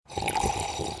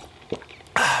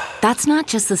That's not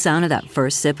just the sound of that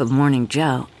first sip of Morning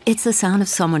Joe. It's the sound of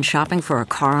someone shopping for a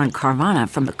car on Carvana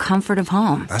from the comfort of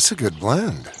home. That's a good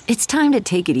blend. It's time to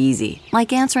take it easy,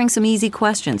 like answering some easy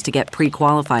questions to get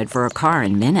pre-qualified for a car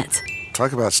in minutes.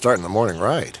 Talk about starting the morning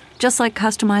right. Just like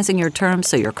customizing your terms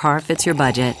so your car fits your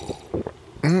budget.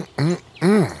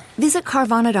 Visit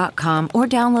Carvana.com or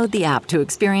download the app to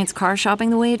experience car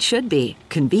shopping the way it should be.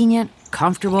 Convenient,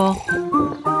 comfortable.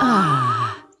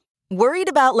 Worried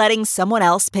about letting someone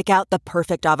else pick out the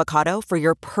perfect avocado for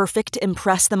your perfect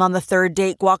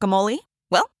impress-them-on-the-third-date guacamole?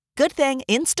 Well, good thing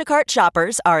Instacart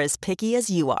shoppers are as picky as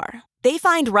you are. They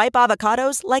find ripe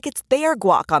avocados like it's their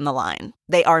guac on the line.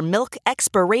 They are milk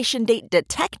expiration date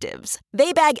detectives.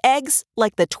 They bag eggs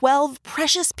like the 12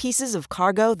 precious pieces of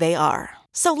cargo they are.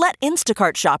 So let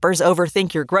Instacart shoppers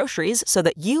overthink your groceries so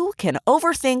that you can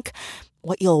overthink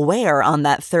what you'll wear on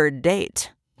that third date.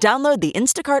 Download the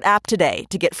Instacart app today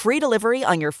to get free delivery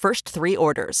on your first 3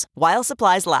 orders, while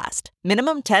supplies last.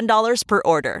 Minimum $10 per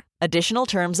order. Additional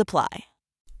terms apply.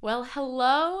 Well,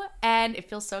 hello, and it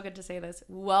feels so good to say this.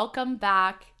 Welcome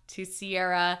back to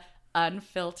Sierra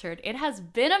Unfiltered. It has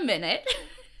been a minute.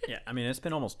 Yeah, I mean, it's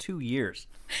been almost 2 years.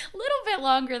 A little bit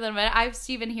longer than a minute. I have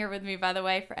Steven here with me, by the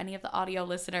way, for any of the audio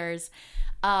listeners.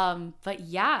 But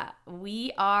yeah,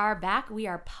 we are back. We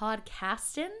are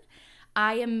podcasting.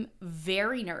 I am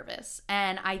very nervous,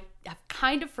 and I have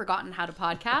kind of forgotten how to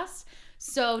podcast,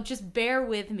 so just bear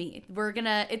with me.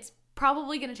 It's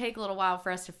probably gonna take a little while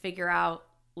for us to figure out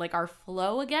like our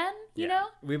flow again, you know?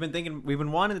 We've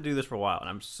been wanting to do this for a while, and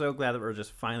I'm so glad that we're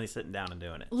just finally sitting down and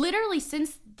doing it. Literally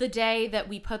since the day that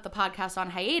we put the podcast on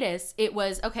hiatus, it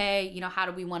was, okay, you know, how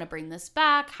do we want to bring this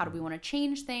back? How do we want to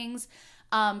change things?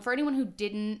 For anyone who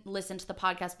didn't listen to the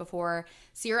podcast before,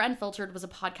 Sierra Unfiltered was a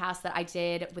podcast that I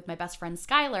did with my best friend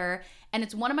Skylar, and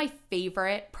it's one of my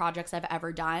favorite projects I've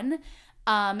ever done.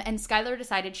 And Skylar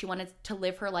decided she wanted to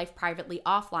live her life privately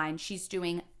offline. She's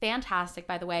doing fantastic,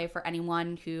 by the way, for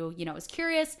anyone who, you know, is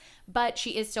curious, but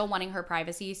she is still wanting her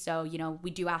privacy. So, you know,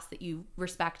 we do ask that you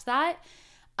respect that.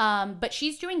 But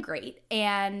she's doing great,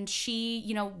 and she,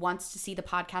 you know, wants to see the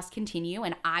podcast continue,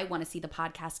 and I want to see the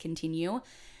podcast continue.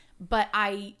 But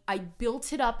I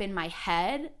built it up in my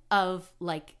head of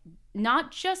like,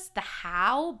 not just the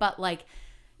how, but like,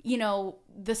 you know,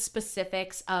 the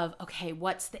specifics of, okay,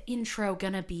 what's the intro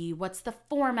gonna be? What's the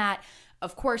format?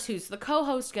 Of course, who's the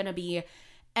co-host gonna be?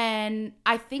 And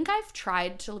I think I've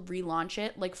tried to relaunch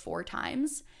it like 4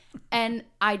 times, and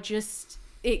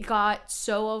it got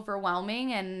so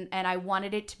overwhelming, and I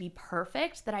wanted it to be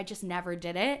perfect that I just never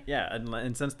did it. Yeah,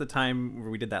 and since the time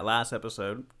where we did that last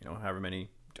episode, you know, however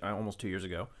many, almost 2 years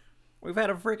ago, we've had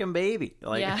a freaking baby.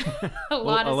 Like, yeah, a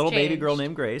little changed. Baby girl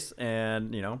named Grace,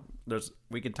 and you know,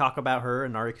 we could talk about her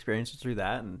and our experiences through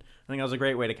that, and I think that was a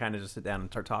great way to kind of just sit down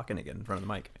and start talking again in front of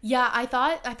the mic. Yeah, I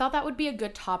thought that would be a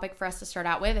good topic for us to start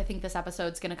out with. I think this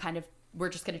episode's gonna we're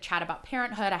just gonna chat about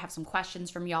parenthood. I have some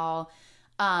questions from y'all.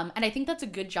 And I think that's a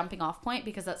good jumping off point,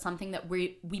 because that's something that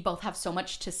we both have so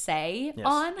much to say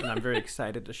on. And I'm very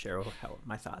excited to share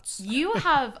my thoughts. You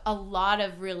have a lot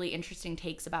of really interesting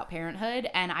takes about parenthood,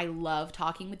 and I love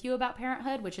talking with you about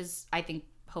parenthood, which is, I think,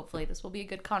 hopefully this will be a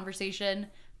good conversation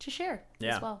to share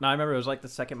as well. No, I remember it was like the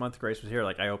second month Grace was here,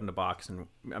 like I opened a box and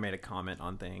I made a comment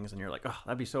on things, and you're like, oh,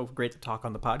 that'd be so great to talk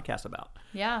on the podcast about.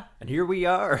 Yeah. And here we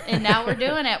are. And now we're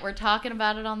doing it. We're talking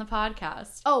about it on the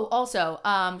podcast. Oh, also,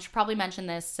 should probably mention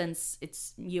this since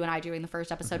it's you and I doing the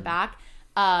first episode back.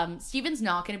 Steven's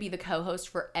not going to be the co-host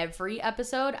for every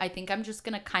episode. I think I'm just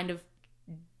going to kind of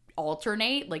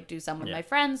alternate, like do some with my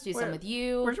friends, do some with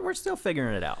you. We're still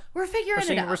figuring it out. We're figuring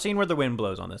it out. We're seeing where the wind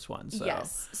blows on this one. So.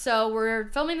 Yes. So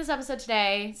we're filming this episode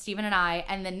today, Steven and I,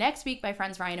 and then next week my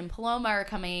friends Ryan and Paloma are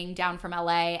coming down from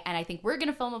LA, and I think we're going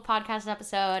to film a podcast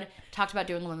episode. Talked about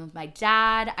doing one with my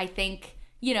dad. I think,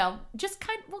 you know,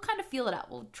 we'll kind of feel it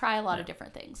out. We'll try a lot of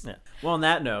different things. Yeah. Well, on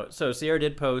that note, so Sierra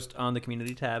did post on the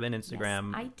community tab in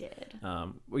Instagram. Yes, I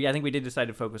did. I think we did decide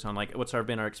to focus on like what's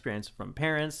been our experience from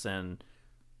parents, and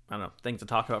I don't know, things to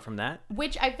talk about from that.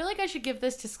 Which I feel like I should give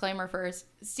this disclaimer first.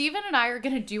 Steven and I are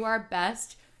going to do our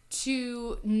best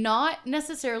to not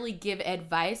necessarily give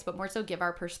advice, but more so give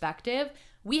our perspective.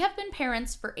 We have been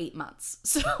parents for 8 months,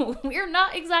 so we're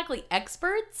not exactly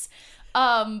experts.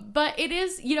 But it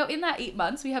is, you know, in that 8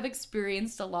 months, we have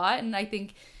experienced a lot. And I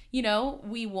think, you know,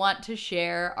 we want to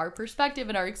share our perspective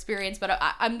and our experience. But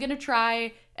I'm going to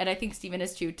try, and I think Steven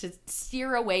is too, to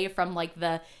steer away from like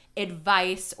the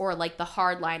advice or like the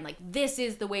hard line, like this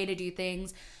is the way to do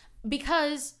things,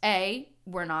 because A,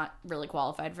 we're not really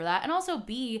qualified for that, and also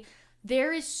B,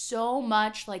 there is so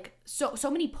much like so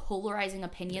many polarizing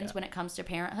opinions when it comes to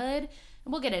parenthood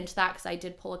And we'll get into that because I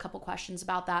did pull a couple questions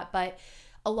about that. But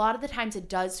a lot of the times it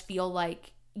does feel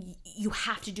like you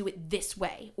have to do it this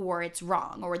way, or it's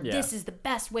wrong, or this is the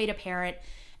best way to parent.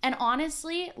 And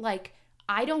honestly, like,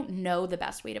 I don't know the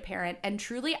best way to parent. And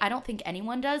truly, I don't think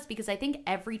anyone does, because I think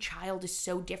every child is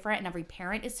so different and every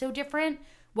parent is so different.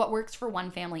 What works for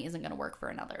one family isn't going to work for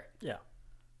another. Yeah,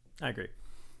 I agree.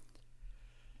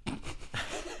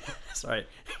 Sorry.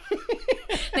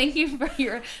 Thank you for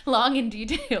your long and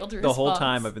detailed response. The whole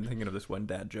time I've been thinking of this one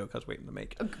dad joke I was waiting to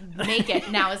make. Make it.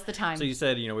 Now is the time. So you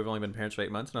said, we've only been parents for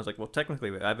 8 months. And I was like, well,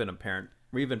 technically, I've been a parent.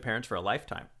 We've been parents for a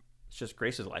lifetime. It's just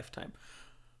Grace's lifetime.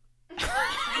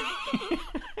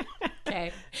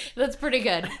 Okay. That's pretty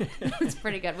good. That's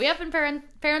pretty good. We have been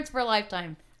parents for a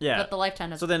lifetime. Yeah. But the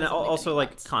lifetime is... So then also,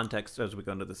 like, context as we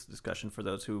go into this discussion for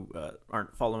those who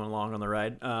aren't following along on the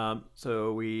ride.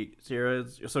 So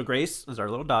Grace is our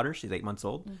little daughter. She's 8 months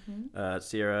old. Mm-hmm.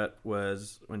 Sierra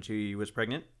was, when she was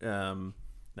pregnant,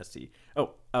 let's see.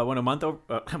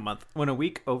 When a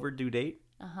week over due date.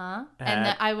 Uh-huh. And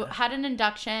then I had an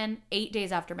induction 8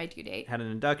 days after my due date. Had an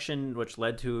induction, which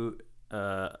led to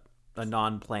a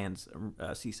non-planned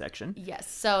C-section.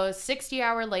 Yes. So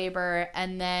 60-hour labor,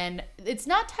 and then it's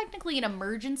not technically an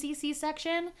emergency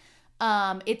C-section.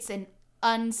 It's an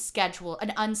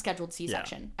unscheduled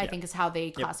C-section, I think is how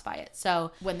they classify it.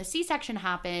 So when the C-section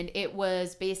happened, it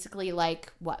was basically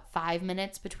like, 5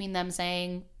 minutes between them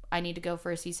saying, I need to go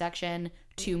for a C-section,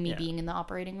 to me being in the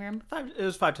operating room. It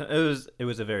was 5 times. It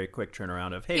was a very quick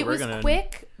turnaround of, hey, we're going to... It was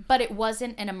quick, but it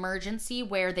wasn't an emergency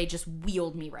where they just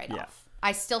wheeled me right off.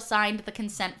 I still signed the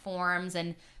consent forms,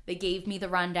 and they gave me the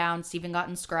rundown. Steven got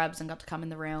in scrubs and got to come in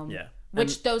the room. Yeah.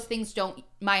 Which those things don't...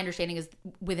 My understanding is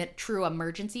with a true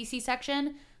emergency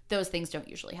C-section, those things don't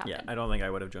usually happen. Yeah, I don't think I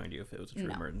would have joined you if it was a true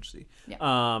emergency. Yeah.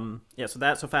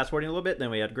 So fast forwarding a little bit, then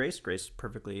we had Grace,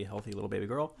 perfectly healthy little baby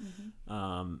girl.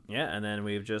 Mm-hmm. And then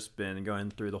we've just been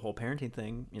going through the whole parenting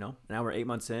thing. Now we're 8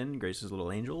 months in. Grace is a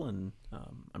little angel, and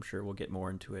I'm sure we'll get more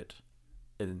into it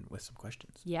with some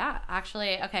questions. Yeah,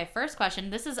 actually, okay. First question.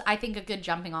 This is, I think, a good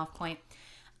jumping off point.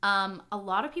 A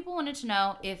lot of people wanted to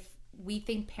know if we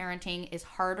think parenting is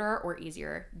harder or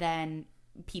easier than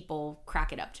people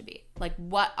crack it up to be, like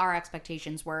what our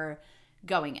expectations were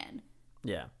going in.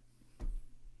 Yeah.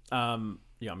 You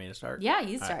want me to start? Yeah,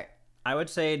 you start. I would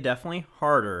say definitely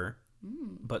harder,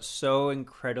 but so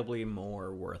incredibly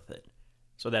more worth it,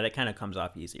 so that it kind of comes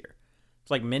off easier.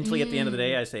 It's like mentally at the end of the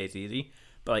day, I say it's easy,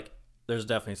 but like there's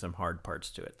definitely some hard parts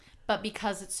to it. But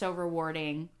because it's so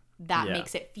rewarding, that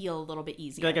makes it feel a little bit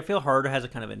easier. Like I feel harder has a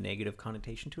kind of a negative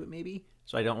connotation to it, maybe.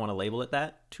 So I don't want to label it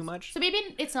that too much. So maybe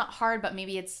it's not hard, but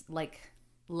maybe it's like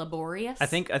laborious. I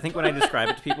think when I describe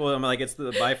it to people, I'm like, it's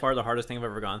by far the hardest thing I've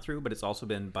ever gone through, but it's also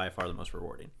been by far the most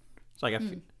rewarding. So like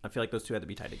I feel like those two had to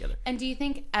be tied together. And do you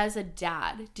think as a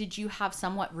dad, did you have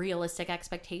somewhat realistic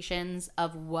expectations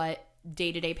of what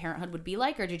day-to-day parenthood would be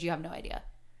like, or did you have no idea?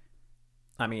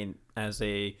 I mean, as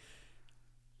a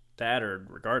dad, or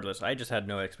regardless, I just had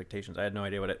no expectations. I had no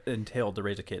idea what it entailed to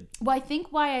raise a kid. Well, I think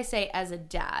why I say as a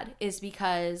dad is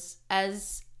because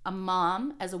as a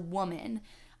mom, as a woman,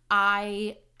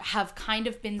 I have kind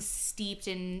of been steeped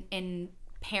in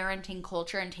parenting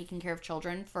culture and taking care of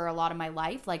children for a lot of my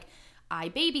life. Like, I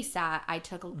babysat, I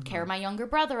took care of my younger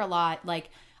brother a lot. Like,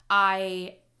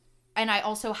 I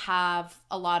also have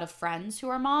a lot of friends who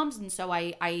are moms, and so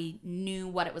I knew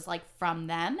what it was like from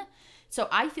them. So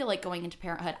I feel like going into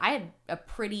parenthood, I had a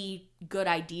pretty good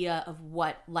idea of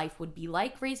what life would be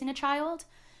like raising a child.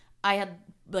 I had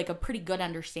like a pretty good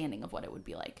understanding of what it would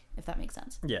be like, if that makes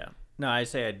sense. Yeah. No, I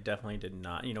say I definitely did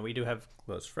not. We do have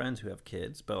close friends who have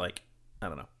kids, but like, I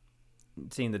don't know.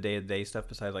 Seeing the day-to-day stuff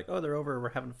besides like, oh, they're over,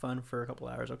 we're having fun for a couple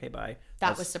hours. Okay, bye.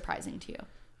 That was surprising to you.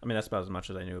 I mean, that's about as much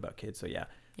as I knew about kids. So yeah.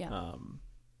 Yeah.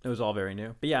 It was all very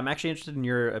new. But yeah, I'm actually interested in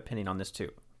your opinion on this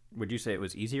too. Would you say it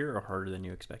was easier or harder than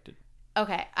you expected?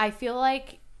 Okay, I feel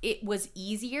like it was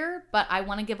easier, but I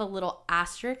want to give a little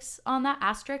asterisk on that.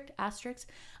 Asterisk.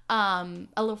 A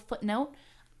little footnote.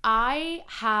 I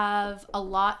have a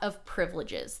lot of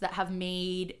privileges that have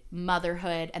made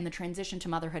motherhood and the transition to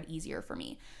motherhood easier for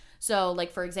me. So,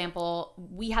 like, for example,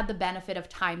 we had the benefit of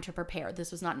time to prepare.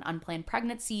 This was not an unplanned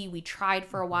pregnancy. We tried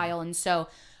for a while, and so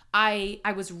I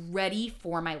was ready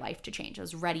for my life to change. I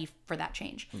was ready for that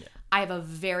change. Yeah. I have a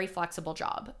very flexible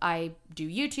job. I do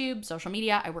YouTube, social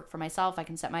media. I work for myself. I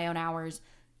can set my own hours.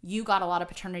 You got a lot of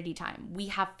paternity time. We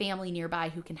have family nearby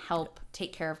who can help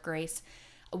take care of Grace.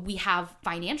 We have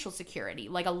financial security,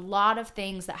 like a lot of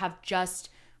things that have just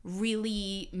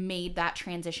really made that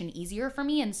transition easier for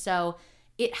me. And so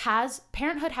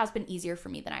parenthood has been easier for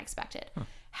me than I expected.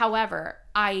 However,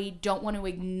 I don't want to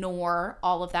ignore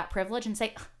all of that privilege and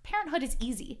say parenthood is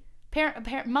easy.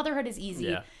 Motherhood is easy.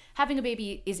 Yeah. Having a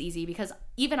baby is easy, because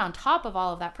even on top of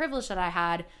all of that privilege that I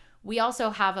had, we also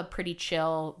have a pretty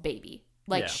chill baby.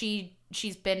 Like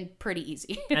she's been pretty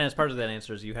easy. And as part of that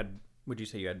answer is would you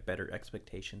say you had better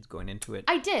expectations going into it?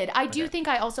 I did. I do think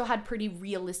I also had pretty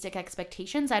realistic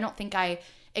expectations. I don't think I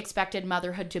expected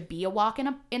motherhood to be a walk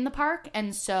in the park.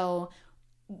 And so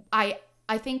I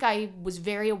think I was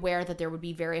very aware that there would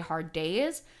be very hard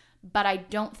days, but I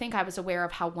don't think I was aware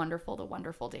of how wonderful the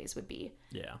wonderful days would be.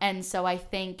 Yeah. And so I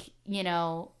think,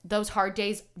 those hard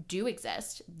days do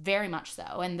exist, very much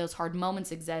so. And those hard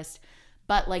moments exist.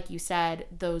 But like you said,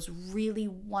 those really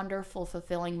wonderful,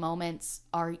 fulfilling moments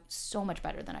are so much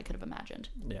better than I could have imagined.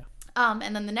 Yeah.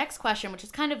 And then the next question, which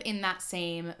is kind of in that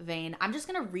same vein, I'm just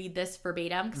going to read this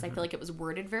verbatim because I feel like it was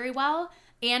worded very well.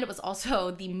 And it was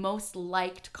also the most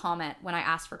liked comment when I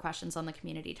asked for questions on the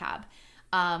community tab.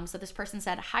 So this person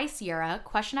said, "Hi, Sierra.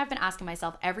 Question I've been asking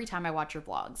myself every time I watch your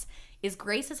vlogs. Is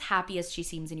Grace as happy as she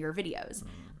seems in your videos?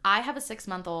 I have a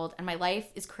 6-month-old and my life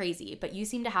is crazy, but you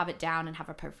seem to have it down and have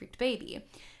a perfect baby.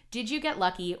 Did you get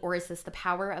lucky, or is this the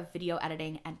power of video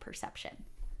editing and perception?"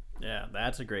 Yeah,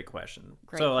 that's a great question.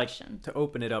 Great question. To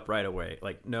open it up right away,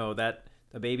 no, that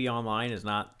the baby online is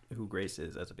not who Grace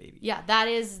is as a baby. Yeah, that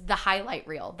is the highlight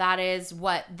reel. That is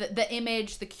what the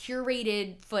image, the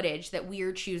curated footage that we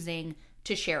are choosing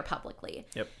to share publicly.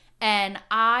 Yep. And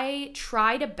I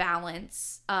try to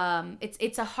balance,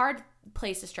 it's a hard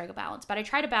place to strike a balance, but I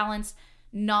try to balance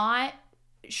not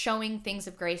showing things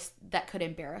of Grace that could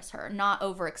embarrass her, not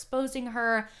overexposing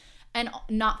her, and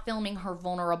not filming her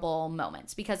vulnerable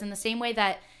moments. Because in the same way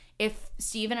that if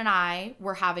Steven and I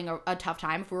were having a tough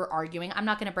time, if we were arguing, I'm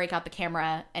not going to break out the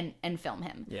camera and film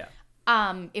him. Yeah.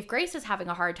 If Grace is having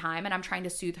a hard time and I'm trying to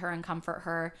soothe her and comfort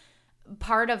her,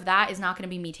 part of that is not going to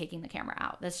be me taking the camera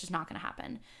out. That's just not going to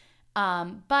happen.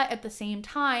 But at the same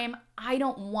time, I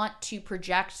don't want to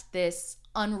project this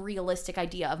unrealistic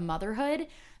idea of motherhood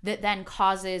that then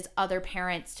causes other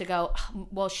parents to go,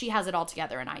 well, she has it all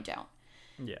together and I don't.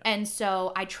 Yeah. And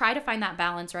so I try to find that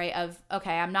balance, right, of,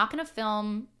 okay, I'm not going to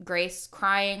film Grace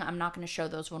crying. I'm not going to show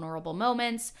those vulnerable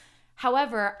moments.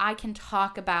 However, I can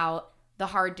talk about the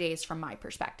hard days from my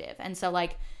perspective. And so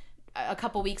a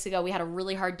couple weeks ago, we had a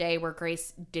really hard day where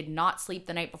Grace did not sleep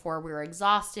the night before. We were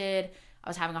exhausted. I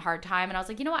was having a hard time. And I was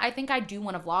like, you know what? I think I do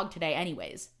want to vlog today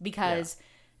anyways, because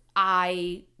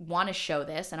I want to show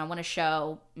this and I want to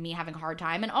show me having a hard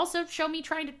time and also show me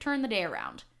trying to turn the day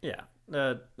around. Yeah.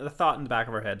 The thought in the back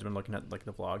of our heads when looking at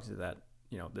the vlogs is that,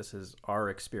 this is our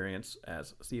experience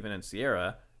as Steven and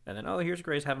Sierra. And then, here's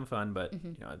Grace having fun. But,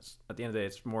 it's at the end of the day,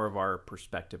 it's more of our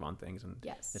perspective on things. And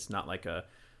it's not like a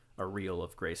reel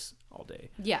of Grace all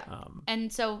day. Yeah.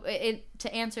 And so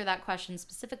to answer that question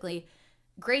specifically,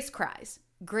 Grace cries.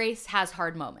 Grace has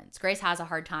hard moments. Grace has a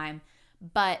hard time,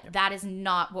 but that is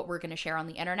not what we're going to share on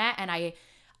the internet. And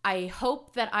I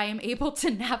hope that I am able to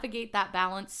navigate that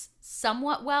balance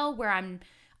somewhat well, where I'm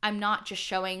not just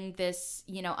showing this,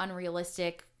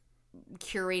 unrealistic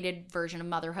curated version of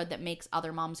motherhood that makes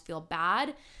other moms feel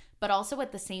bad, but also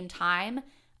at the same time,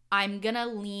 I'm going to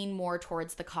lean more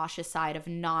towards the cautious side of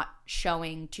not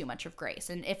showing too much of Grace.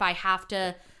 And if I have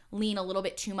to lean a little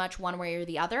bit too much one way or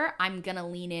the other, I'm going to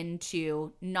lean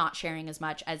into not sharing as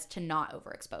much as to not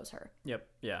overexpose her. Yep.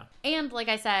 Yeah. And like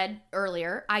I said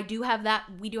earlier, we do have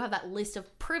that list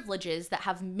of privileges that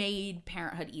have made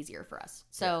parenthood easier for us.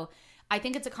 So I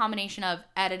think it's a combination of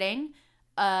editing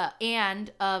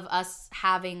and of us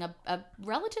having a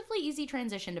relatively easy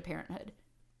transition to parenthood.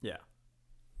 Yeah.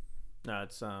 No,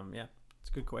 it's it's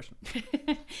a good question.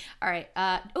 All right.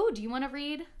 Do you want to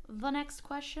read the next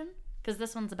question? Because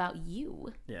this one's about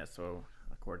you. Yeah, so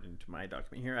according to my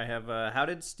document here, I have, how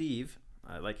did Steve,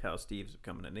 I like how Steve's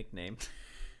becoming a nickname,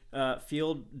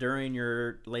 feel during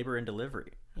your labor and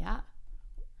delivery? Yeah.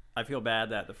 I feel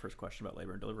bad that the first question about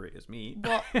labor and delivery is me.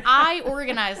 Well, I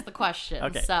organized the question.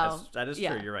 Okay, so that is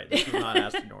true. You're right. This is not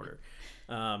asked in order.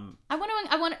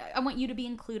 I want you to be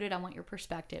included. I want your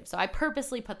perspective. So I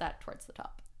purposely put that towards the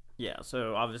top. Yeah.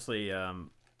 So obviously,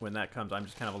 when that comes, I'm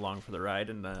just kind of along for the ride.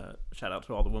 And shout out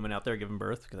to all the women out there giving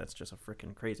birth, because that's just a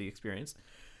freaking crazy experience.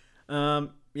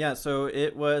 Yeah. So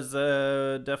it was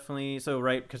definitely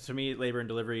right, because to me, labor and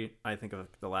delivery, I think of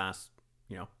the last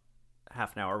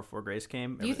half an hour before Grace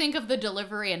came. You think of the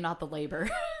delivery and not the labor.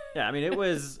 Yeah. I mean, it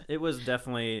was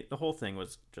definitely, the whole thing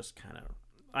was just kind of.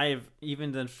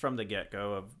 Even from the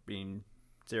get-go of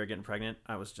Sarah getting pregnant,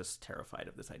 I was just terrified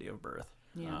of this idea of birth.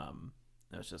 Yeah.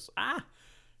 It was just,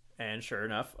 and sure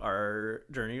enough, our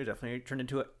journey definitely turned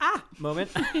into a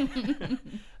moment.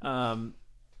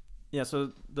 Yeah,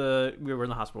 so we were in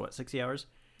the hospital, 60 hours?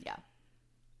 Yeah.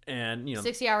 And,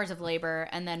 60 hours of labor,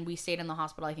 and then we stayed in the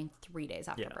hospital, I think, 3 days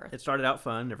after birth. It started out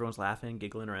fun. Everyone's laughing,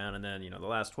 giggling around, and then, the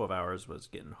last 12 hours was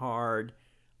getting hard.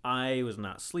 I was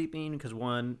not sleeping because,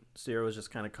 one, Sierra was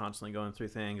just kind of constantly going through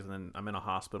things, and then I'm in a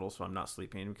hospital, so I'm not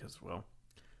sleeping because, well,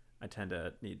 I tend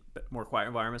to need more quiet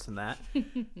environments than that.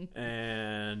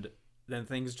 And then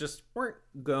things just weren't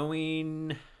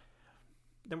going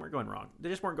wrong. They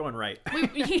just weren't going right.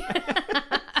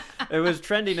 It was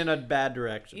trending in a bad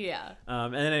direction. Yeah.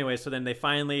 And then anyway, so then they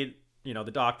finally,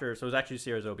 the doctor, so it was actually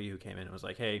Sierra's OB who came in and was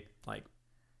like, hey,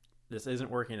 this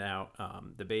isn't working out.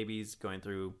 The baby's going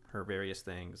through her various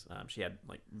things. She had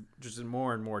just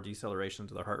more and more deceleration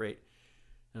to the heart rate.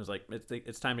 And it was like,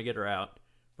 it's time to get her out.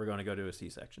 We're going to go to a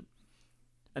C-section.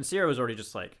 And Sierra was already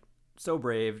just so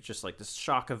brave, just this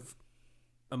shock of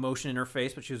emotion in her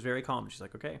face, but she was very calm. She's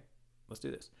like, okay, let's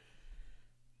do this.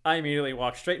 I immediately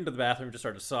walked straight into the bathroom and just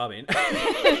started sobbing.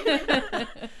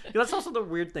 That's also the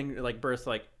weird thing, birth,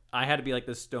 I had to be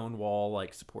this stone wall,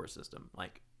 support system.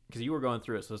 Because you were going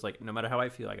through it, so it's no matter how I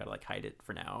feel, I gotta hide it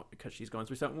for now because she's going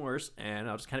through something worse, and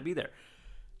I'll just kind of be there.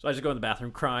 So I just go in the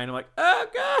bathroom crying. I'm like, oh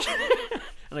gosh,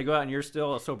 and I go out, and you're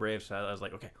still so brave. So I was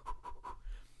like, okay.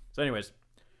 So anyways,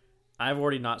 I've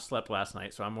already not slept last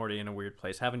night, so I'm already in a weird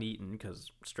place. Haven't eaten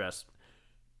because stress.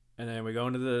 And then we go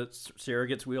into Sarah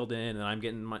gets wheeled in, and I'm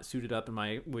getting suited up in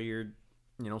my weird,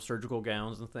 surgical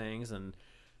gowns and things. And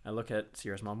I look at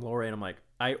Sierra's mom, Lori, and I'm like,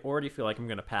 I already feel like I'm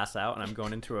going to pass out, and I'm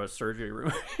going into a surgery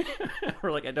room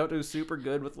where I don't do super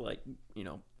good with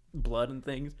blood and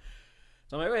things.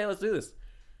 So I'm like, hey, let's do this.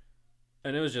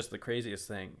 And it was just the craziest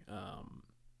thing.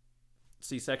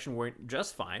 C-section went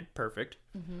just fine, perfect.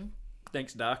 Mm-hmm.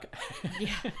 Thanks, doc.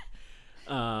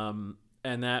 Yeah.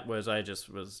 And that was I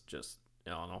was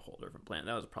on a whole different planet.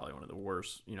 That was probably one of the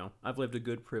worst. I've lived a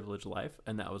good, privileged life,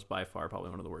 and that was by far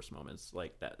probably one of the worst moments.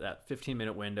 That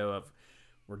 15-minute window of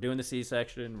we're doing the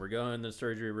C-section, we're going in the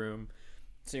surgery room,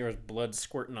 Sierra's blood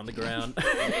squirting on the ground.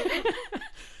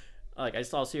 I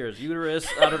saw Sierra's uterus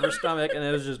out of her stomach, and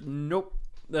it was just nope.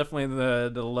 Definitely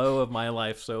the low of my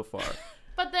life so far.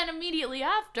 But then immediately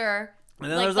after,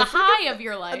 and then the high of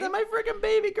your life. And then my freaking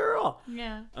baby girl.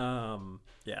 Yeah.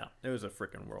 Yeah, it was a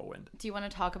freaking whirlwind. Do you want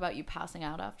to talk about you passing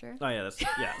out after? Oh, yeah.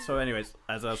 So anyways,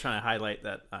 as I was trying to highlight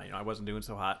that, I wasn't doing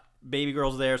so hot. Baby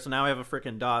girl's there, so now I have a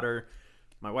freaking daughter.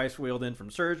 My wife's wheeled in from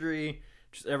surgery,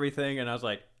 just everything, and I was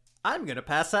like, I'm going to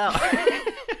pass out.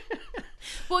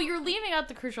 Well, you're leaving out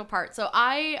the crucial part. So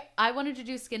I wanted to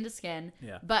do skin to skin,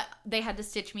 but they had to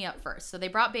stitch me up first. So they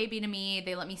brought baby to me,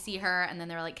 they let me see her, and then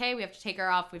they were like, hey, we have to take her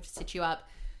off, we have to stitch you up.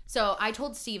 So I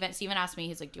told Steven asked me,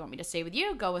 he's like, do you want me to stay with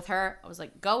you? Go with her. I was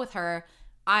like, go with her.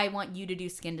 I want you to do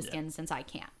skin to skin since I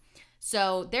can't.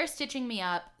 So they're stitching me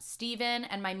up. Steven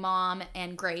and my mom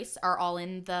and Grace are all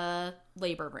in the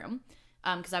labor room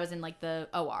because I was in the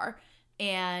OR.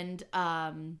 And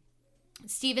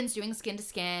Steven's doing skin to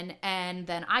skin. And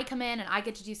then I come in and I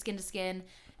get to do skin to skin.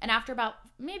 And after about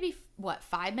maybe,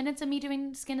 5 minutes of me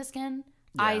doing skin to skin,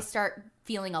 I start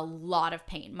feeling a lot of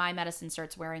pain. My medicine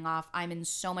starts wearing off. I'm in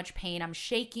so much pain. I'm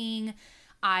shaking. Did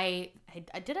I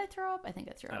throw up? I think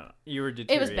I threw up. You were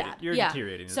deteriorating. It was bad. You were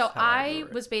deteriorating. So I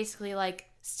was basically like,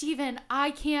 Steven,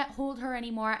 I can't hold her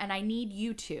anymore and I need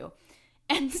you to.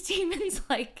 And Steven's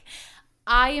like,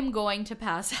 I am going to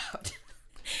pass out.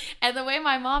 And the way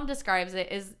my mom describes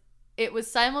it is it was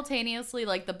simultaneously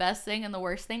the best thing and the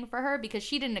worst thing for her because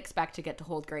she didn't expect to get to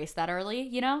hold Grace that early,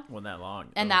 Well, that long.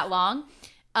 That long.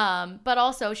 But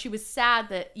also she was sad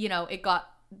that,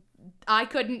 I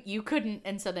couldn't, you couldn't.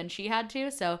 And so then she had to.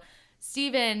 So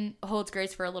Steven holds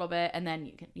Grace for a little bit and then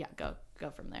you can, go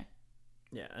from there.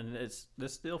 Yeah. And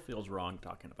this still feels wrong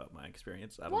talking about my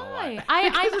experience. I don't know why.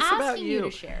 I'm asking you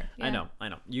to share. Yeah. I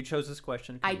know. You chose this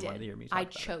question. I did. You wanted to hear me talk I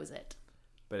about chose it.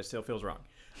 But it still feels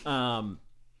wrong.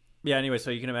 Yeah, anyway, so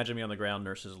you can imagine me on the ground,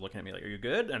 nurses looking at me like, are you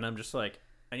good? And I'm just like,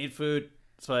 I need food.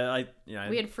 So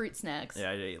we had fruit snacks. Yeah,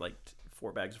 I ate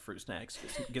 4 bags of fruit snacks,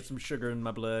 get some sugar in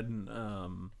my blood.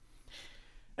 And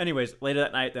anyways, later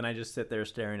that night, then I just sit there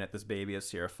staring at this baby as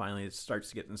Sierra finally starts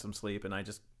to get in some sleep. And I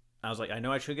was like, I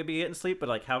know I should be getting sleep,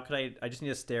 but how could I just need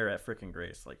to stare at freaking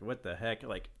Grace. What the heck?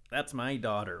 That's my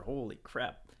daughter. Holy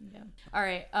crap. Yeah. All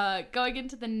right. Going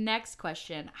into the next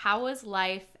question, how was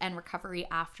life and recovery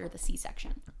after the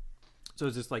C-section? So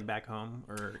is this back home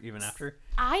or even after?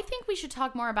 I think we should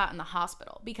talk more about in the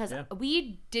hospital because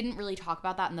we didn't really talk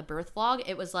about that in the birth vlog.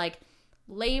 It was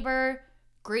labor,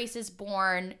 Grace is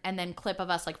born, and then clip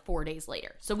of us 4 days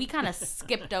later. So we kind of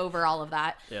skipped over all of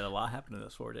that. Yeah, a lot happened in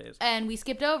those 4 days. And we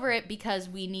skipped over it because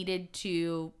we needed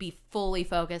to be fully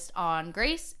focused on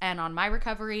Grace and on my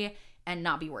recovery and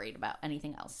not be worried about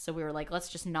anything else. So we were like, let's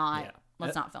just not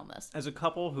not film this. As a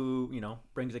couple who,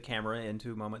 brings a camera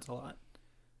into moments a lot,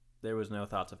 there was no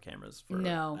thoughts of cameras for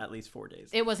at least 4 days.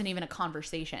 It wasn't even a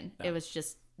conversation. No. It was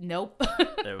just, nope.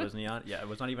 It was it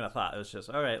was not even a thought. It was just,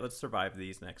 all right, let's survive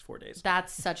these next 4 days.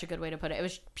 That's such a good way to put it. It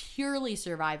was purely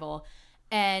survival.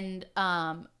 And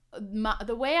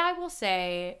the way I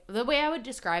would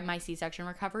describe my C-section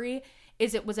recovery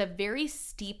is it was a very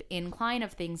steep incline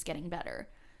of things getting better.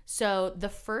 So the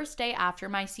first day after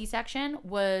my C-section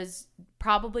was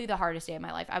probably the hardest day of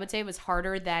my life. I would say it was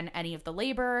harder than any of the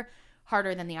labor,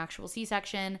 harder than the actual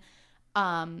C-section.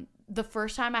 The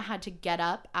first time I had to get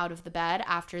up out of the bed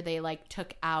after they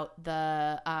took out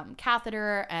the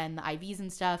catheter and the IVs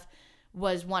and stuff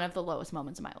was one of the lowest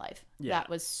moments of my life. Yeah. That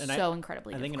was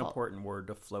incredibly difficult. I think an important word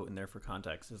to float in there for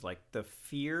context is the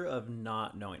fear of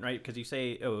not knowing, right? Because you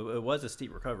say, oh, it was a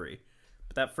steep recovery.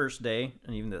 But that first day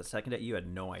and even the second day, you had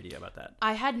no idea about that.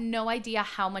 I had no idea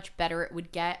how much better it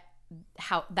would get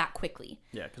that quickly.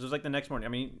 Yeah, because it was the next morning. I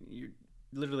mean, you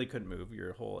literally couldn't move.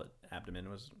 Your whole abdomen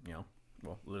was,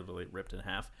 literally ripped in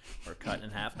half or cut in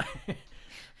half.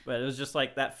 But it was just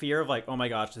that fear of oh my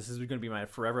gosh, this is going to be my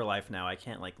forever life now. I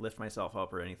can't lift myself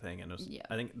up or anything. And it was,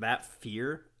 I think that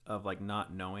fear of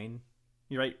not knowing,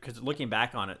 you're right. Because looking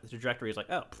back on it, the trajectory is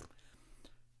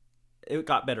it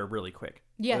got better really quick.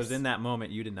 Yes. It was in that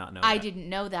moment you did not know I didn't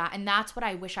know that. And that's what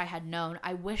I wish I had known.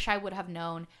 I wish I would have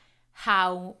known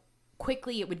how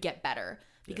quickly it would get better.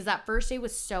 Because that first day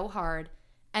was so hard.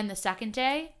 And the second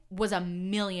day was a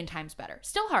million times better.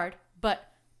 Still hard,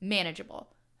 but manageable.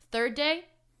 Third day,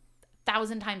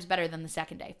 1,000 times better than the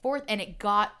second day. Fourth, and it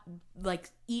got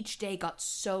each day got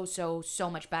so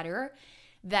much better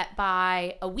that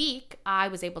by a week I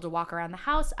was able to walk around the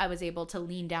house. I was able to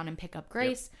lean down and pick up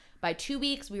Grace. Yep. By 2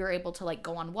 weeks we were able to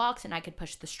go on walks and I could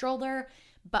push the stroller.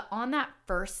 But on that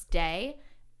first day,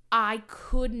 I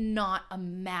could not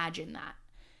imagine that.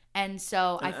 And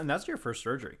so and that's your first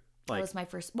surgery. That was my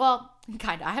first, well,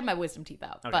 kind of. I had my wisdom teeth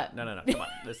out. Okay. But No. Come on.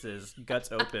 This is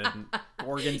guts open,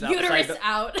 organs outside. Uterus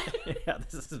out. Yeah,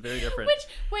 this is very different.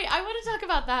 Wait, I want to talk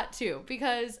about that too.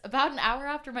 Because about an hour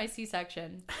after my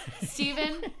C-section,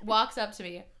 Steven walks up to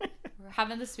me. We're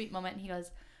having this sweet moment. And he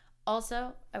goes,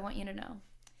 also, I want you to know,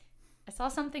 I saw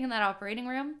something in that operating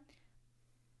room.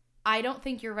 I don't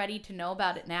think you're ready to know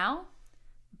about it now,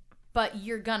 but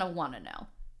you're going to want to know.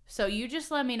 So you just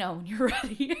let me know when you're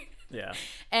ready. Yeah.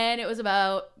 And it was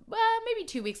about, maybe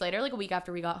 2 weeks later, a week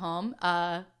after we got home.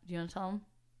 Do you want to tell him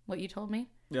what you told me?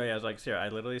 Yeah, I was Sarah, I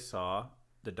literally saw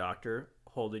the doctor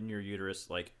holding your uterus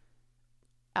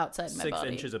outside my body.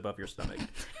 6 inches above your stomach.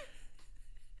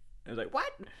 I was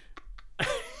what?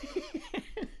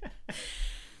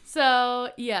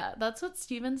 So, yeah, that's what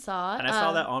Steven saw. And I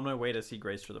saw that on my way to see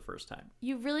Grace for the first time.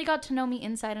 You really got to know me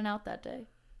inside and out that day.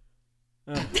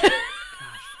 Oh, gosh.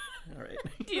 All right.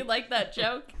 Do you like that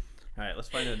joke? All right, let's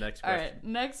find the next question. All right,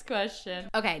 next question.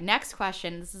 Okay, next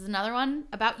question. This is another one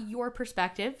about your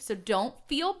perspective. So don't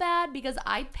feel bad because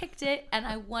I picked it and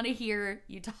I want to hear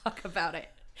you talk about it.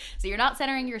 So you're not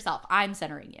centering yourself. I'm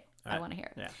centering you. Right. I want to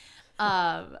hear it.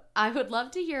 Yeah. I would love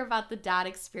to hear about the dad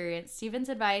experience, Steven's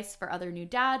advice for other new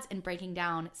dads, and breaking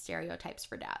down stereotypes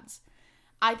for dads.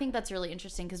 I think that's really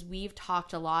interesting because we've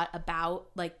talked a lot about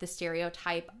the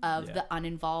stereotype of the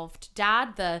uninvolved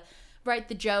dad, the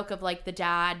joke of the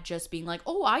dad just being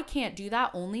oh, I can't do that,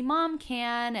 only mom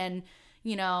can, and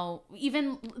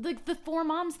even the 4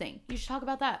 moms thing. You should talk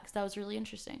about that because that was really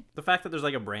interesting. The fact that there's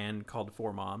a brand called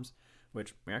 4 Moms,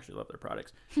 which we actually love their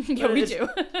products. Yeah, we do.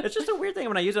 It's just a weird thing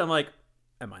when I use it. I'm like,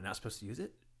 am I not supposed to use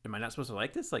it? Am I not supposed to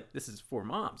like this? This is 4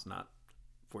 moms, not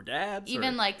 4 dads.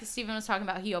 Even Steven was talking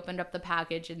about, he opened up the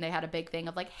package and they had a big thing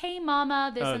of hey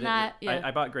mama, this and that. Yeah.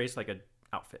 I bought Grace a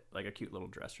outfit, a cute little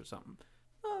dress or something.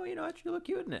 Oh, actually you look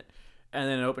cute in it. And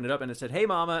then I opened it up and it said, hey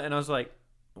mama. And I was like,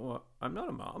 well, I'm not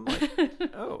a mom.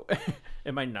 Oh,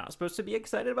 am I not supposed to be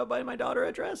excited about buying my daughter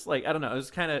a dress? I don't know.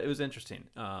 It was interesting.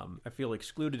 I feel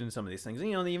excluded in some of these things.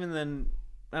 And, even then,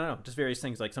 I don't know, just various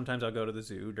things. Sometimes I'll go to the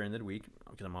zoo during the week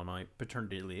because I'm on my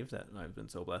paternity leave that I've been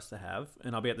so blessed to have.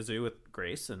 And I'll be at the zoo with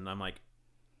Grace. And I'm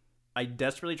I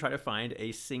desperately try to find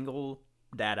a single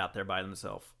dad out there by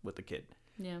themselves with a kid.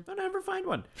 Yeah. I never find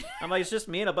one. I'm it's just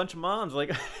me and a bunch of moms.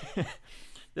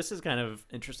 This is kind of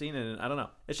interesting, and I don't know.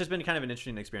 It's just been kind of an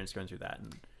interesting experience going through that,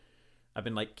 and I've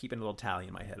been keeping a little tally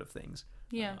in my head of things.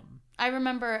 Yeah. I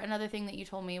remember another thing that you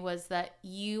told me was that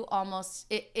you almost,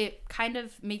 it kind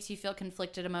of makes you feel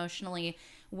conflicted emotionally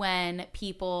when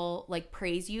people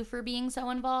praise you for being so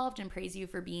involved and praise you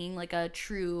for being a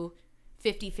true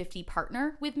 50-50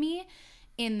 partner with me,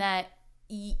 in that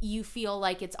you feel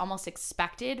like it's almost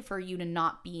expected for you to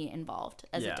not be involved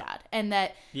as a dad. And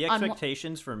that the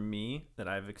expectations for me that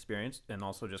I've experienced, and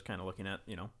also just kind of looking at,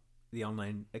 the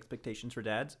online expectations for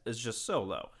dads, is just so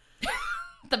low.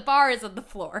 The bar is on the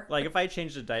floor. Like, if I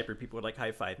changed a diaper, people would like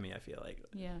high five me, I feel like.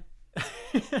 Yeah.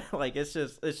 Like, it's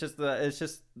just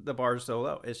the bar is so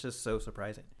low. It's just so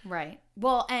surprising. Right.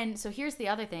 Well, and so here's the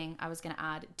other thing I was going to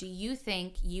add. Do you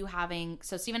think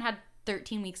so Steven had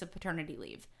 13 weeks of paternity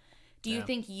leave. Do you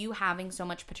think you having so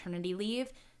much paternity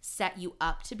leave set you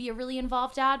up to be a really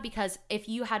involved dad? Because if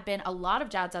you had been, a lot of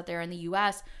dads out there in the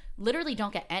US literally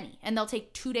don't get any, and they'll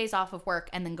take 2 days off of work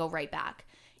and then go right back.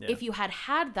 Yeah. If you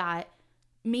had that,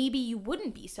 maybe you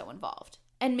wouldn't be so involved.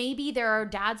 And maybe there are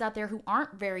dads out there who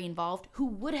aren't very involved who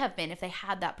would have been if they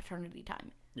had that paternity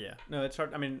time. Yeah. No, it's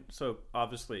hard. I mean, so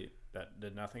obviously that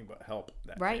did nothing but help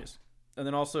that right. case. And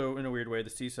then also, in a weird way, the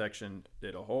C-section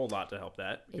did a whole lot to help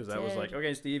that. Because that was like,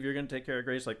 okay, Steve, you're going to take care of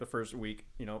Grace like the first week,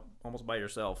 almost by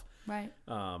yourself. Right.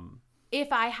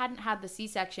 If I hadn't had the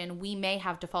C-section, we may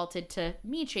have defaulted to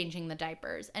me changing the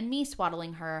diapers and me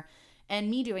swaddling her and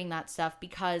me doing that stuff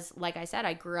because, like I said,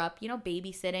 I grew up,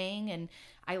 babysitting and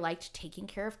I liked taking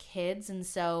care of kids. And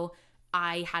so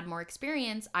I had more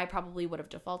experience. I probably would have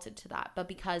defaulted to that. But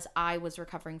because I was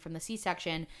recovering from the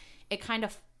C-section, it kind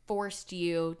of forced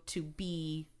you to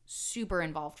be super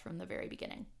involved from the very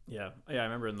beginning. Yeah. I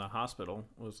remember in the hospital,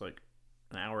 it was like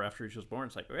an hour after she was born.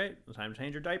 It's like, okay, time to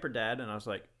change your diaper, Dad. And I was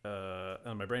like,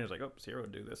 and my brain was like, oh, Sierra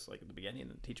would do this like at the beginning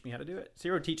and teach me how to do it.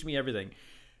 Sierra would teach me everything.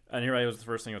 And here I was, the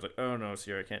first thing I was like, oh no,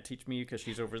 Sierra can't teach me because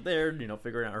she's over there,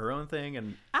 figuring out her own thing.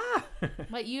 And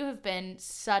But you have been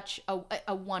such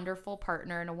a wonderful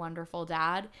partner and a wonderful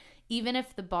dad. Even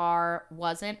if the bar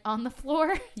wasn't on the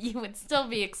floor, you would still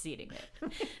be exceeding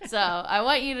it. So I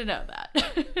want you to know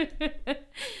that.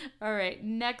 All right,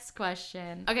 next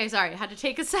question. Okay, sorry, I had to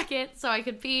take a second so I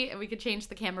could pee and we could change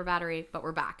the camera battery, but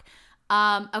we're back.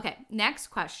 Okay, next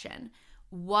question.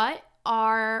 What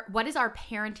is our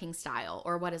parenting style,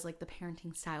 or what is like the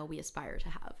parenting style we aspire to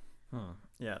have?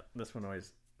 Yeah, this one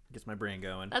always gets my brain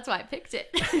going. That's why I picked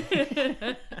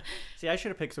it. See, I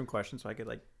should have picked some questions so I could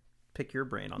like pick your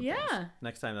brain on things.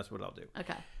 Next time, that's what I'll do.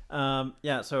 Okay.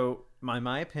 Yeah, so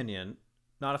my opinion,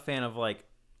 not a fan of like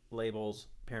labels,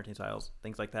 parenting styles,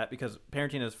 things like that, because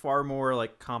parenting is far more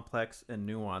like complex and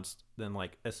nuanced than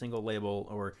like a single label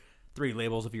or 3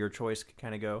 labels of your choice can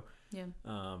kind of go. Yeah.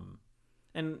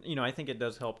 And I think it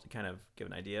does help to kind of give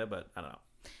an idea, but I don't know.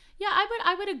 Yeah,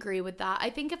 I would agree with that. I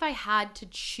think if I had to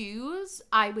choose,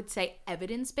 I would say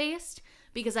evidence-based,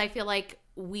 because I feel like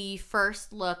we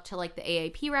first look to like the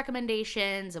AAP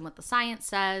recommendations and what the science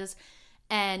says,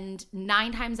 and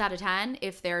 9 times out of 10,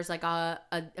 if there's like a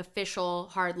official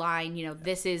hard line,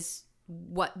 this is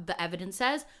what the evidence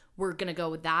says, we're gonna go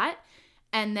with that.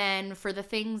 And then for the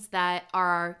things that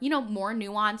are, more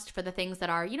nuanced, for the things that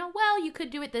are, well, you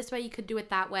could do it this way, you could do it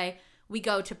that way, we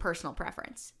go to personal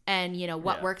preference and,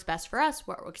 what works best for us,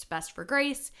 what works best for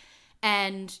Grace,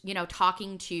 and,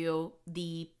 talking to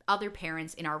the other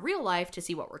parents in our real life to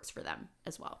see what works for them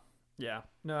as well. Yeah.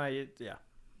 No,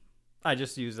 I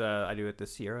just use, I do it the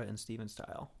Sierra and Steven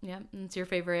style. Yeah. And it's your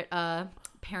favorite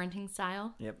parenting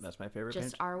style? Yep. That's my favorite.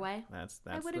 Just our way? That's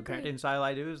the parenting style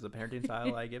I do, is the parenting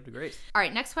style I give to Grace. All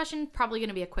right. Next question, probably going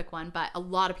to be a quick one, but a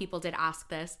lot of people did ask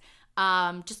this.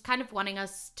 Just kind of wanting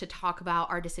us to talk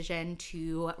about our decision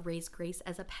to raise Grace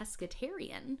as a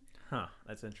pescatarian. Huh.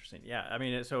 That's interesting. Yeah. I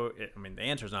mean, the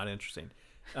answer is not interesting.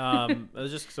 It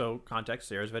was just so context.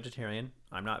 Sarah's vegetarian.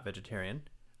 I'm not vegetarian.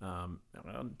 I don't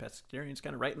know, pescatarian's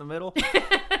kind of right in the middle.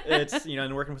 It's,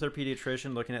 and working with our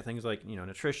pediatrician, looking at things like,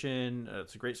 nutrition.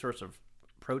 It's a great source of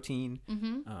protein.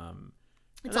 Mm-hmm.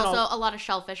 It's also a lot of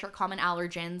shellfish are common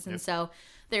allergens. And so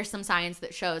there's some science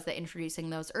that shows that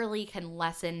introducing those early can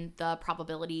lessen the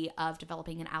probability of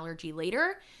developing an allergy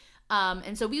later.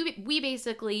 And so we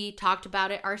basically talked about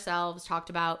it ourselves,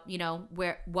 talked about,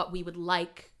 what we would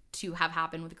like to have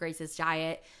happen with Grace's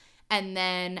diet. And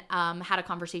then had a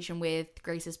conversation with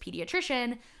Grace's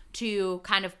pediatrician to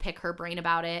kind of pick her brain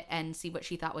about it and see what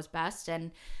she thought was best.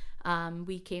 And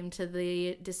we came to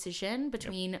the decision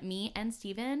between me and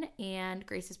Steven and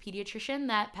Grace's pediatrician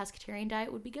that pescatarian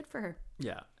diet would be good for her.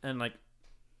 Yeah. And like,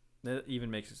 that even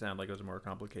makes it sound like it was a more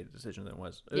complicated decision than it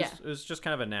was. It was just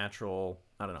kind of a natural,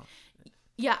 I don't know.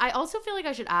 Yeah. I also feel like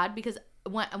I should add, because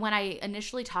when I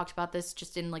initially talked about this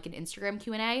just in like an Instagram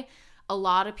Q&A, a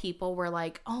lot of people were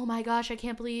like, oh my gosh, I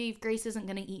can't believe Grace isn't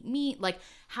going to eat meat. Like,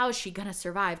 how is she going to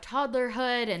survive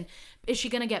toddlerhood? And is she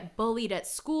going to get bullied at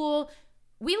school?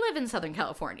 We live in Southern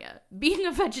California. Being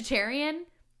a vegetarian,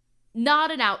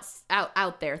 not an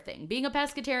out there thing. Being a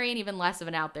pescatarian, even less of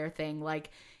an out there thing. Like,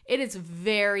 it is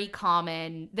very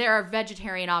common. There are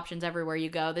vegetarian options everywhere you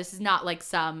go. This is not like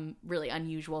some really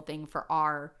unusual thing for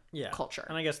our culture.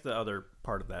 And I guess the other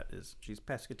part of that is she's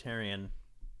pescatarian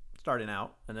starting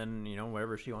out, and then, you know,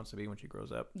 whatever she wants to be when she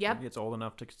grows up. Yep. Gets old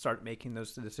enough to start making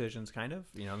those decisions, kind of,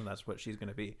 you know, and that's what she's going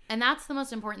to be. And that's the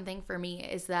most important thing for me,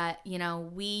 is that, you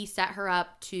know, we set her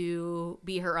up to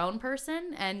be her own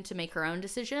person and to make her own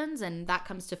decisions, and that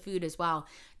comes to food as well.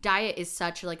 Diet is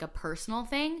such like a personal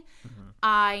thing.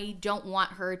 I don't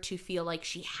want her to feel like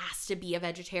she has to be a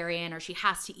vegetarian or she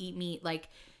has to eat meat. Like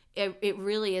it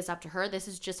really is up to her. This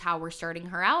is just how we're starting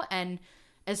her out, and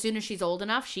as soon as she's old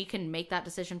enough, she can make that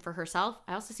decision for herself.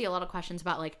 I also see a lot of questions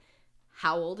about, like,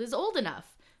 how old is old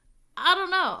enough? I don't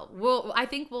know. I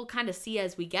think we'll kind of see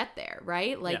as we get there,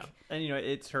 right? Like, yeah. And, you know,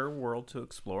 it's her world to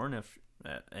explore. And if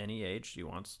at any age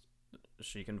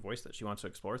she can voice that she wants to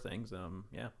explore things.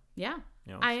 Yeah. Yeah.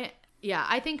 You know,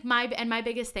 I think my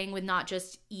biggest thing with not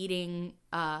just eating,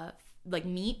 like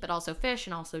meat, but also fish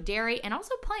and also dairy and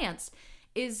also plants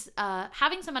is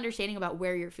having some understanding about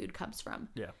where your food comes from.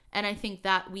 Yeah. And I think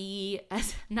that we,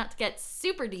 as not to get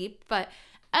super deep, but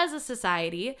as a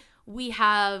society, we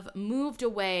have moved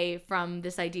away from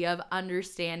this idea of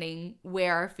understanding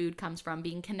where our food comes from,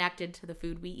 being connected to the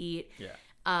food we eat. Yeah.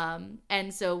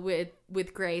 And so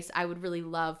with Grace, I would really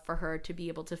love for her to be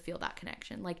able to feel that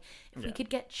connection. Like if we could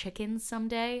get chickens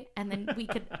someday and then we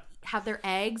could have their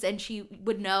eggs and she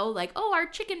would know like, oh, our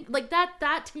chicken, like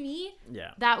that to me,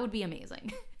 that would be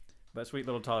amazing. But sweet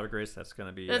little toddler Grace, that's going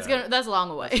to be, that's a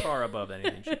long way. That's far above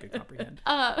anything she could comprehend.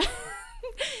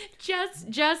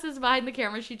 Jess is behind the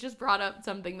camera. She just brought up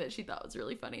something that she thought was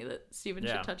really funny that Steven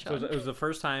should touch on. It was the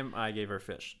first time I gave her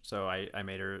fish. So I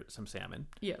made her some salmon.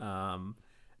 Yeah.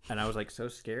 And I was like so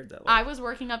scared that I was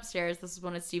working upstairs. This is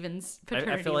one of Steven's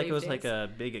paternity I feel like it was days. like a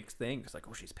big thing. It's like,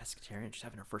 oh, she's pescatarian. She's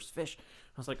having her first fish.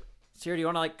 I was like, Sarah, do you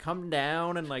want to like come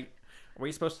down and like, are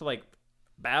we supposed to like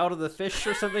bow to the fish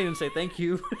or something and say thank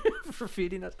you for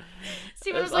feeding us?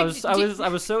 Steven was like, I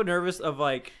was so nervous of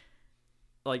like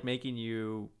making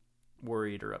you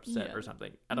worried or upset or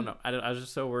something. I don't know. I was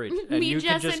just so worried. And you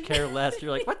could just care less.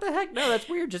 You're like, what the heck? No, that's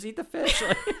weird. Just eat the fish.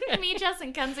 Me, Jess,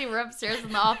 and Kenzie were upstairs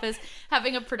in the office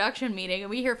having a production meeting, and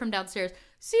we hear from downstairs,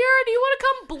 Sierra, do you want to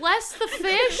come bless the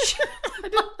fish?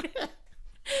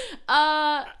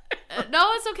 No,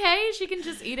 it's okay. She can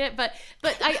just eat it. But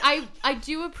I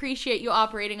do appreciate you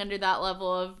operating under that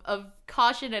level of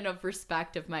caution and of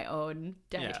respect of my own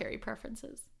dietary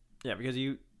preferences. Yeah, because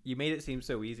you made it seem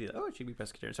so easy. Like, oh, she'd be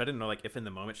pescatarian. So I didn't know, like, if in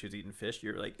the moment she was eating fish,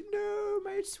 you're like, no,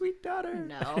 my sweet daughter.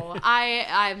 No,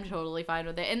 I'm totally fine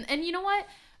with it. And you know what?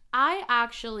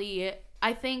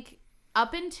 I think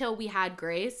up until we had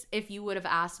Grace, if you would have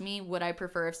asked me, would I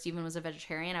prefer if Steven was a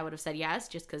vegetarian, I would have said yes,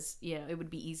 just because, you know, it would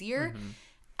be easier. Mm-hmm.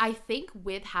 I think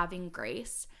with having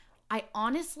Grace, I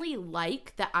honestly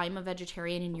like that I'm a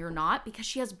vegetarian and you're not, because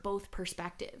she has both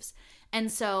perspectives.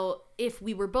 And so if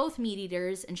we were both meat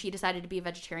eaters and she decided to be a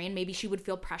vegetarian, maybe she would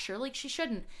feel pressure like she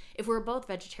shouldn't. If we were both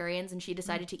vegetarians and she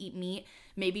decided to eat meat,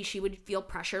 maybe she would feel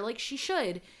pressure like she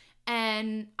should.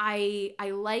 And I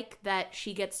like that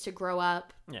she gets to grow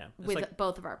up with like,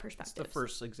 both of our perspectives. It's the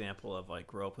first example of like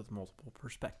grow up with multiple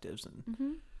perspectives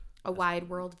and a wide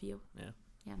worldview.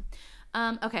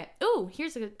 Yeah. Okay. Oh,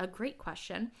 here's a great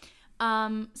question.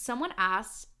 Someone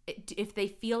asked if they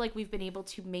feel like we've been able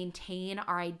to maintain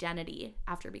our identity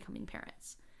after becoming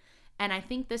parents. And I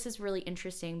think this is really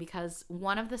interesting because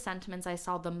one of the sentiments I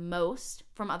saw the most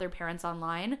from other parents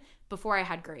online before I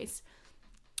had Grace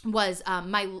was I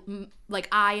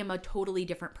am a totally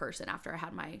different person after I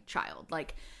had my child.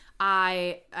 Like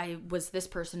I was this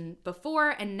person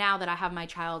before, and now that I have my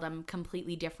child, I'm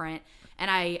completely different. And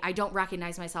I don't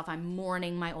recognize myself. I'm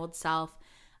mourning my old self.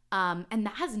 And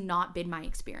that has not been my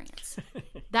experience.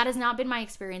 That has not been my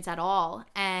experience at all.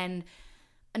 And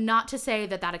not to say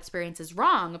that experience is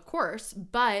wrong, of course,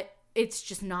 but it's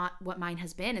just not what mine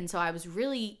has been. And so I was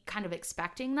really kind of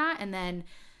expecting that. And then,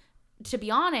 to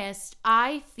be honest,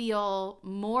 I feel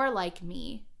more like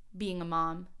me being a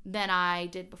mom than I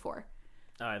did before.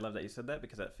 Oh, I love that you said that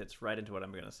because that fits right into what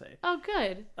I'm going to say. Oh,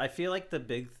 good. I feel like a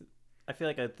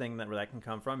thing where that can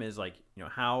come from is like, you know,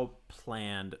 how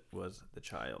planned was the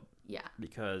child? Yeah.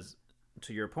 Because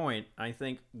to your point, I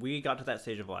think we got to that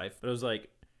stage of life, but it was like,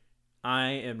 I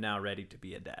am now ready to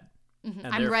be a dad. Mm-hmm.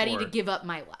 I'm ready to give up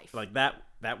my life. Like that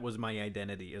was my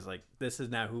identity, is like, this is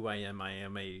now who I am. I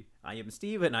am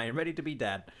Steve, and I am ready to be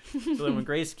dad. So then when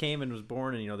Grace came and was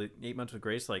born, and, you know, the 8 months with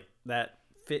Grace, like that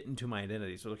fit into my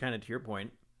identity. So kind of to your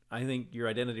point, I think your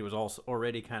identity was also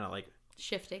already kind of like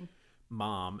shifting.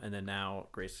 Mom, and then now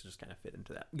Grace just kind of fit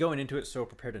into that. Going into it so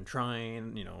prepared and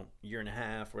trying, you know, year and a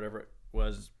half, whatever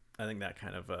was, I think that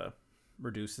kind of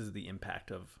reduces the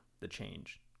impact of the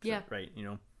change. Yeah. Right.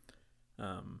 You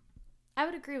know, I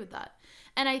would agree with that.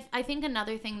 And I think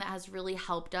another thing that has really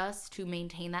helped us to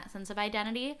maintain that sense of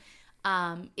identity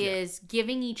is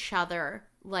giving each other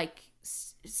like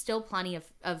still plenty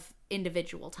of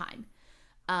individual time.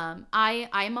 I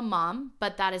am a mom,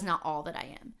 but that is not all that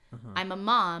I am. I'm a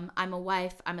mom, I'm a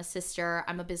wife, I'm a sister,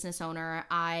 I'm a business owner.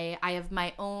 I have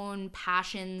my own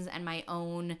passions and my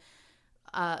own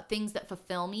things that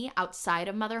fulfill me outside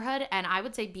of motherhood. And I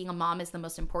would say being a mom is the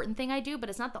most important thing I do, but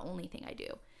it's not the only thing I do.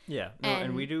 Yeah. No,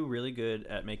 and we do really good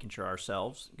at making sure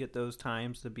ourselves get those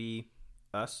times to be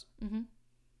us. Mm-hmm.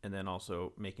 And then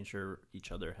also making sure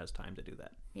each other has time to do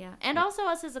that. Yeah. And also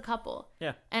us as a couple.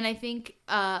 Yeah. And I think,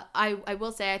 I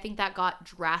will say, I think that got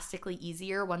drastically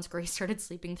easier once Grace started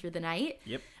sleeping through the night.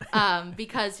 Yep.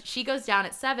 Because she goes down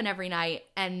at 7 every night.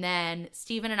 And then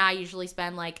Steven and I usually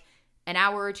spend like an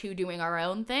hour or two doing our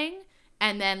own thing.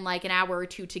 And then like an hour or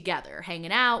two together,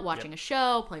 hanging out, watching a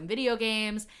show, playing video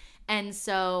games. And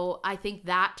so I think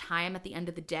that time at the end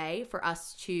of the day for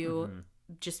us to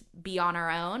just be on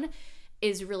our own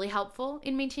is really helpful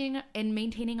in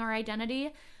maintaining our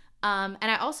identity. And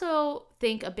I also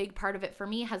think a big part of it for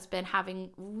me has been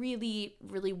having really,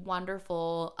 really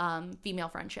wonderful female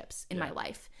friendships in my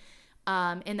life.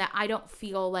 In that I don't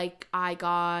feel like I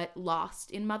got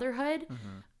lost in motherhood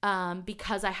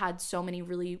because I had so many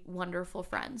really wonderful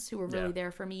friends who were really there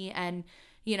for me. And,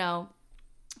 you know,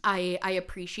 I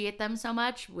appreciate them so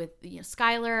much with, you know,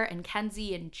 Skylar and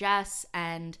Kenzie and Jess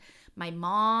and my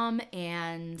mom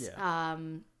and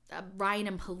Ryan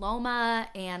and Paloma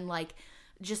and like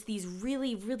just these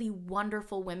really, really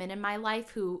wonderful women in my life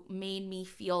who made me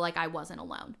feel like I wasn't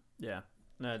alone. Yeah.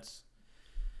 No,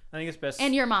 I think it's best.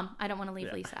 And your mom. I don't want to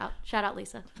leave Lisa out. Shout out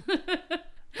Lisa.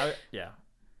 I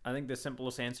think the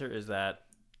simplest answer is that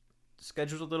the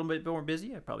schedule's a little bit more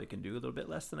busy. I probably can do a little bit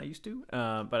less than I used to.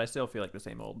 But I still feel like the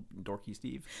same old dorky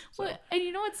Steve. So. Well, and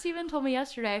you know what Steven told me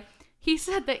yesterday? He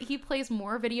said that he plays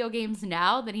more video games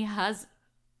now than he has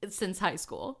since high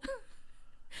school.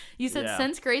 You said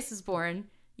since Grace is born,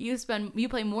 you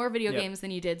play more video games than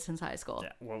you did since high school.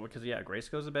 Yeah, well, because Grace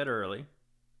goes to bed early,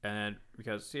 and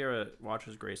because Sierra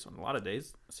watches Grace on a lot of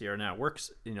days, Sierra now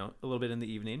works, you know, a little bit in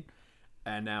the evening,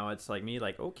 and now it's like me,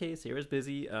 like, okay, Sierra's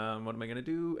busy. What am I gonna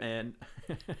do? And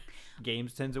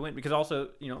games tend to win because also,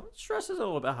 you know, stress is a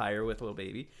little bit higher with a little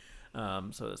baby.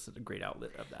 So it's a great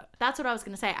outlet of that. That's what I was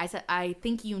going to say. I said, I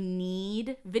think you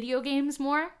need video games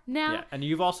more now. Yeah, and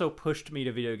you've also pushed me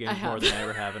to video games more than I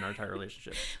ever have in our entire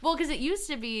relationship. Well, because it used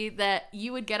to be that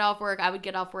you would get off work, I would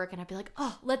get off work, and I'd be like,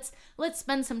 oh, let's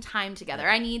spend some time together.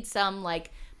 I need some,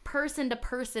 like,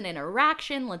 person-to-person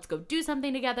interaction. Let's go do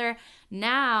something together.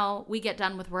 Now we get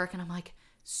done with work, and I'm like,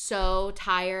 so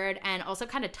tired and also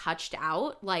kind of touched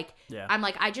out. Like, I'm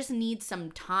like, I just need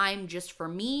some time just for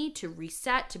me to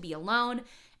reset, to be alone.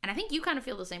 And I think you kind of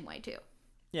feel the same way too.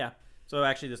 Yeah. So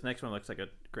actually this next one looks like a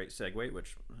great segue,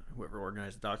 which whoever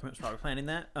organized the document was probably planning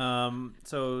that.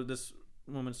 So this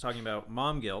woman's talking about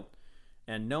mom guilt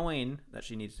and knowing that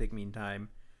she needs to take me time,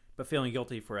 but feeling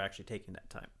guilty for actually taking that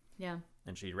time. Yeah.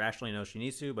 And she rationally knows she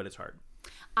needs to, but it's hard.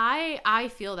 I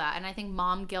feel that, and I think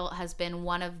mom guilt has been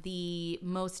one of the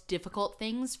most difficult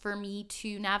things for me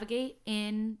to navigate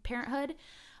in parenthood,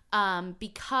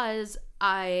 because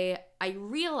I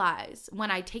realize when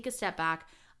I take a step back,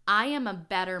 I am a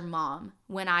better mom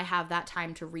when I have that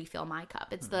time to refill my cup.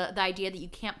 It's the idea that you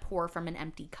can't pour from an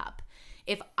empty cup.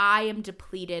 If I am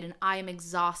depleted and I am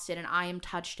exhausted and I am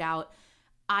touched out,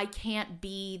 I can't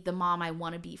be the mom I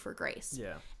want to be for Grace.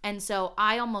 Yeah. And so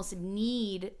I almost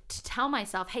need to tell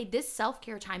myself, hey, this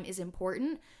self-care time is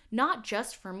important, not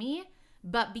just for me,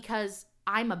 but because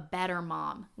I'm a better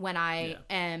mom when I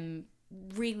am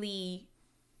really,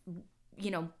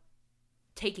 you know,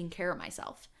 taking care of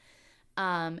myself.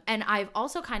 And I've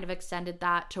also kind of extended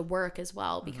that to work as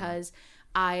well, because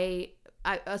I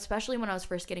especially when I was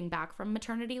first getting back from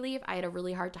maternity leave, I had a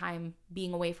really hard time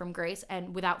being away from Grace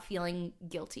and without feeling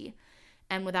guilty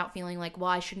and without feeling like, well,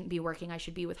 I shouldn't be working, I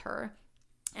should be with her.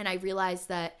 And I realized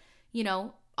that, you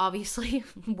know, obviously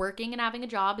working and having a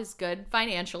job is good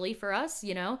financially for us,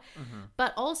 you know,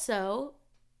 but also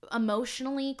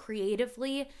emotionally,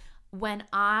 creatively, when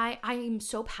I'm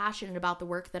so passionate about the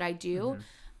work that I do,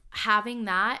 having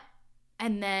that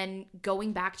and then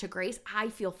going back to Grace, I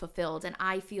feel fulfilled and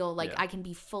I feel like I can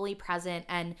be fully present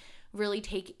and really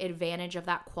take advantage of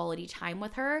that quality time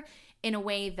with her in a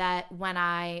way that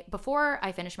before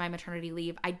I finished my maternity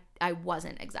leave, I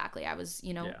wasn't exactly. I was,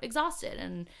 you know, exhausted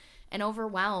and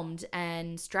overwhelmed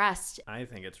and stressed. I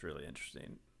think it's really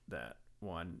interesting that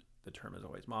one, the term is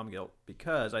always mom guilt,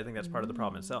 because I think that's part of the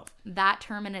problem itself. That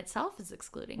term in itself is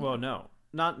excluding. Well, no,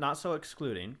 not so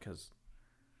excluding, because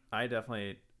I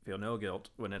definitely feel no guilt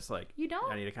when it's like, you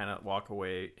don't? I need to kind of walk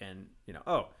away and,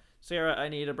 oh, Sarah, I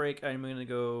need a break. I'm going to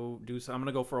go I'm going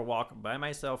to go for a walk by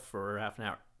myself for half an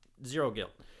hour. Zero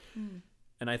guilt.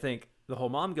 And I think the whole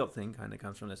mom guilt thing kind of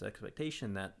comes from this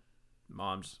expectation that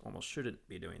moms almost shouldn't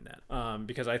be doing that.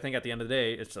 Because I think at the end of the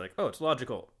day, it's like, oh, it's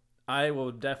logical. I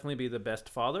will definitely be the best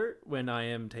father when I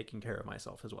am taking care of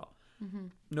myself as well.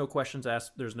 No questions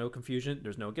asked. There's no confusion.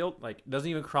 There's no guilt. Like, it doesn't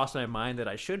even cross my mind that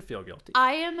I should feel guilty.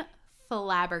 I am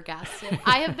flabbergasted.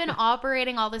 I have been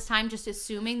operating all this time just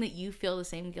assuming that you feel the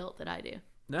same guilt that I do.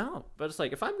 No, but it's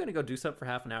like, if I'm going to go do something for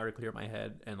half an hour to clear my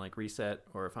head and like reset,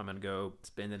 or if I'm going to go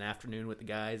spend an afternoon with the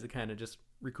guys to kind of just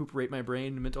recuperate my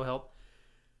brain and mental health,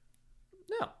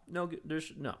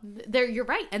 You're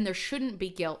right, and there shouldn't be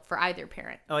guilt for either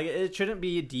parent. Like, it shouldn't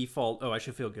be a default, oh, I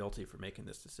should feel guilty for making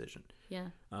this decision. Yeah.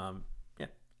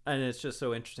 And it's just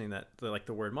so interesting that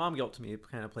the word mom guilt to me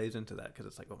kind of plays into that, because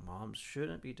it's like, oh, moms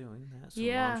shouldn't be doing that, so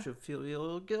moms should feel a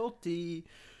little guilty.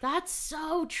 That's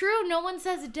so true. No one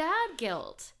says dad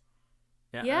guilt.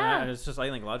 Yeah. And it's just,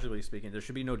 I think, logically speaking, there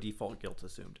should be no default guilt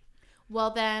assumed.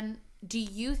 Well, then, do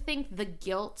you think the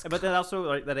guilt... But then also,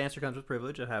 like, that answer comes with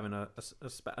privilege of having a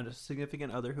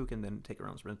significant other who can then take their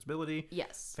own responsibility.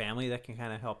 Yes. Family that can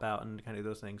kind of help out and kind of do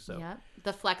those things. So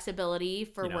the flexibility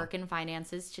for work and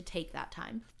finances to take that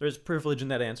time. There's privilege in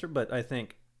that answer, but I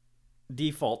think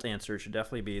default answer should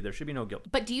definitely be there should be no guilt.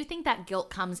 But do you think that guilt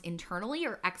comes internally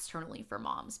or externally for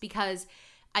moms? Because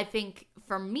I think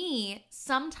for me,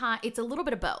 sometimes it's a little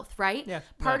bit of both, right? Yeah.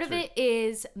 Part of it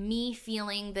is me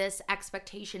feeling this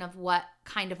expectation of what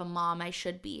kind of a mom I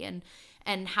should be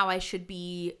and how I should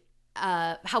be,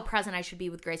 how present I should be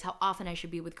with Grace, how often I should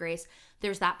be with Grace.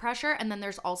 There's that pressure. And then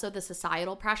there's also the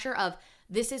societal pressure of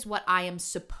this is what I am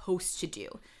supposed to do.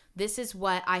 This is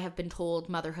what I have been told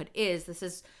motherhood is. This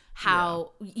is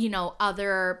how,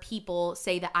 other people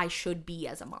say that I should be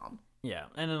as a mom. Yeah.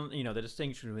 And, the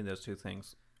distinction between those two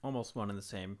things, almost one and the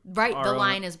same. Right. The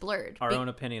line is blurred. Our own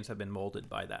opinions have been molded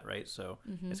by that, right? So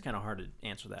it's kind of hard to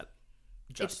answer that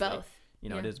justly. It's both.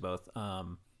 It is both.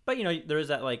 But, there is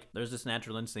that, there's this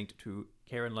natural instinct to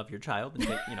care and love your child. And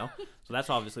take, so that's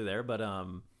obviously there. But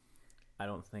I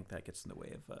don't think that gets in the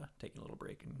way of taking a little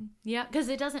break. Yeah, because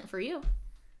it doesn't for you.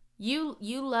 You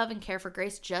love and care for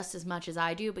Grace just as much as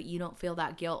I do, but you don't feel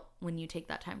that guilt when you take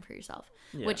that time for yourself,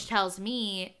 which tells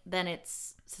me then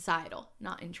it's societal,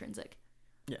 not intrinsic.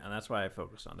 Yeah, and that's why I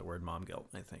focused on the word mom guilt,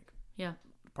 I think. Yeah.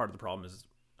 Part of the problem is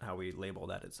how we label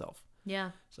that itself.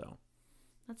 Yeah. So.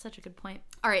 That's such a good point.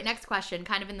 All right, next question,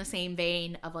 kind of in the same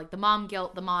vein of the mom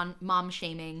guilt, the mom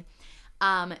shaming.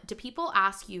 Do people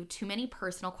ask you too many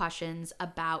personal questions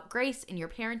about Grace and your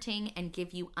parenting and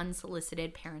give you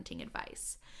unsolicited parenting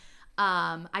advice?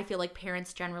 I feel like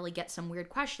parents generally get some weird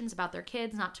questions about their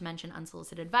kids, not to mention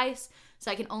unsolicited advice. So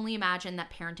I can only imagine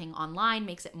that parenting online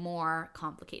makes it more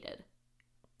complicated.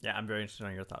 Yeah, I'm very interested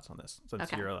in your thoughts on this,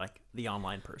 since you're the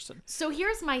online person. So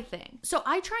here's my thing. So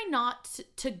I try not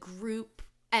to group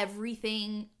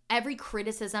everything, every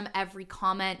criticism, every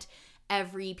comment,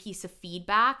 every piece of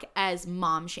feedback as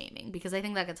mom shaming, because I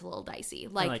think that gets a little dicey.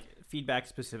 Like feedback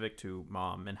specific to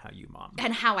mom and how you mom.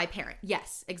 And how I parent.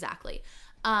 Yes, exactly.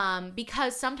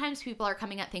 Because sometimes people are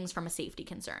coming at things from a safety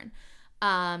concern.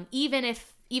 Even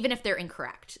if they're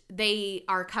incorrect, they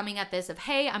are coming at this of,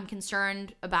 hey, I'm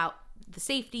concerned about the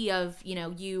safety of,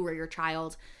 you or your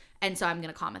child. And so I'm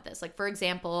going to comment this. Like, for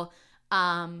example,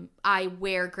 I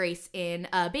wear Grace in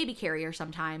a baby carrier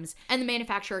sometimes, and the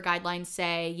manufacturer guidelines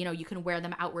say, you can wear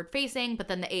them outward facing, but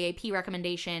then the AAP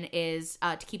recommendation is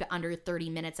to keep it under 30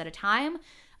 minutes at a time.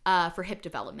 For hip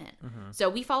development. Mm-hmm. So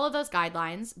we follow those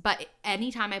guidelines, but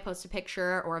anytime I post a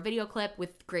picture or a video clip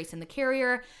with Grace in the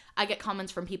carrier, I get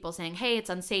comments from people saying, hey,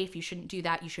 it's unsafe. You shouldn't do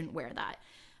that. You shouldn't wear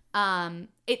that.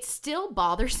 It still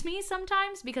bothers me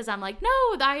sometimes because I'm like,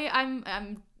 no,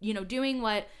 I'm doing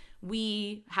what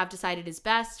we have decided is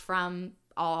best from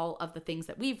all of the things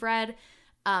that we've read.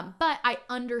 But I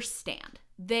understand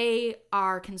they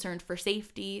are concerned for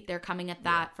safety. They're coming at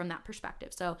that from that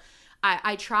perspective. So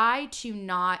I try to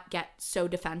not get so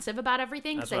defensive about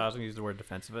everything. That's why I was going to use the word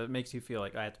defensive. It makes you feel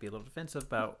like I have to be a little defensive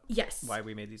about why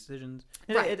we made these decisions.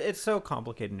 Right. It's so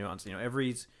complicated and nuanced.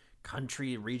 Every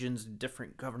country, region's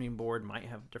different governing board might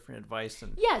have different advice.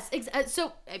 And yes.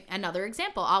 So another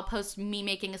example, I'll post me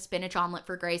making a spinach omelet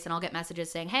for Grace and I'll get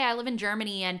messages saying, hey, I live in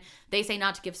Germany and they say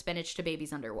not to give spinach to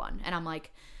babies under 1. And I'm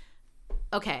like,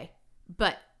 okay,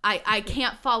 but I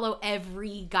can't follow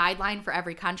every guideline for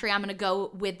every country. I'm going to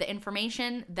go with the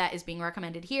information that is being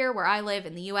recommended here where I live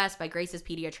in the US by Grace's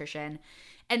pediatrician.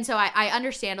 And so I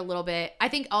understand a little bit. I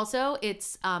think also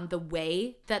it's the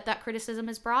way that criticism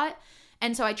is brought.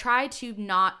 And so I try to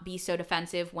not be so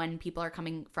defensive when people are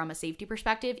coming from a safety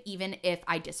perspective, even if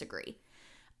I disagree.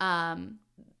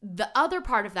 The other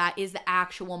part of that is the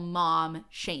actual mom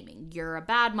shaming. You're a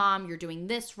bad mom. You're doing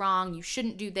this wrong. You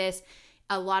shouldn't do this.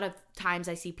 A lot of times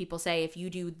I see people say, if you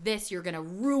do this, you're going to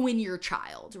ruin your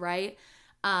child, right?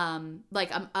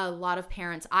 Like a lot of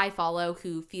parents I follow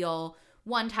who feel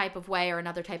one type of way or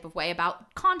another type of way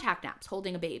about contact naps,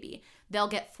 holding a baby. They'll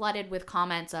get flooded with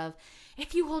comments of,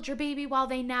 if you hold your baby while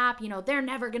they nap, they're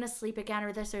never going to sleep again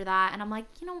or this or that. And I'm like,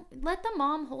 let the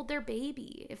mom hold their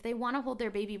baby if they want to hold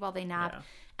their baby while they nap. Yeah.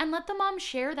 And let the mom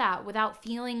share that without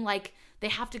feeling like they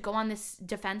have to go on this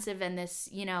defensive and this,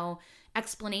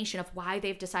 explanation of why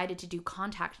they've decided to do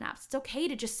contact naps. It's okay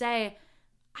to just say,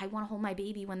 I want to hold my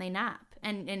baby when they nap.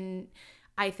 And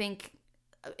I think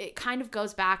it kind of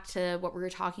goes back to what we were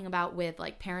talking about with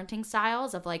like parenting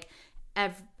styles of like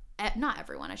not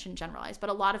everyone, I shouldn't generalize, but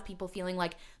a lot of people feeling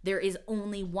like there is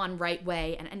only one right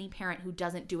way and any parent who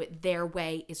doesn't do it their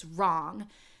way is wrong,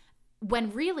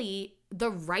 when really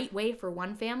the right way for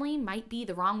one family might be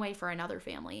the wrong way for another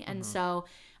family. And so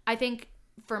I think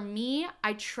for me,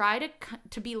 I try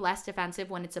to be less defensive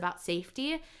when it's about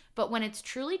safety, but when it's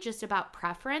truly just about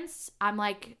preference, I'm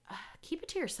like, keep it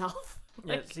to yourself.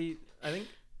 Yeah, see, I think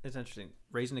it's interesting.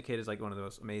 Raising a kid is like one of the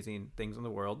most amazing things in the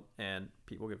world, and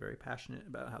people get very passionate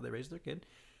about how they raise their kid.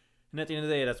 And at the end of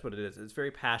the day, that's what it is. It's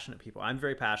very passionate people. I'm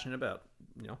very passionate about,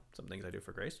 some things I do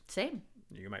for Grace. Same.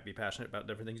 You might be passionate about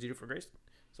different things you do for Grace.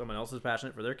 Someone else is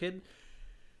passionate for their kid.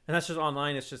 And that's just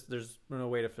online. It's just, there's no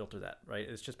way to filter that, right?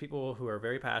 It's just people who are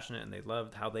very passionate and they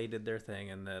loved how they did their thing.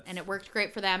 And it worked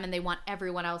great for them and they want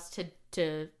everyone else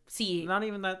to see. Not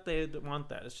even that they want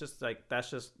that. It's just like, that's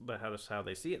just how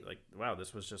they see it. Like, wow,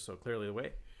 this was just so clearly the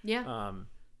way. Yeah.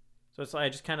 So it's like, I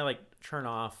just kind of like turn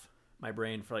off my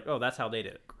brain for like, oh, that's how they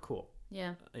did it. Cool.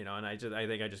 Yeah. And I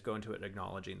think I just go into it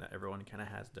acknowledging that everyone kind of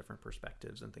has different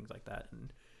perspectives and things like that.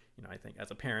 And, I think as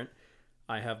a parent,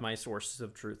 I have my sources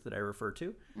of truth that I refer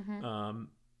to. And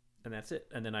that's it.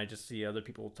 And then I just see other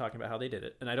people talking about how they did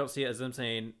it. And I don't see it as them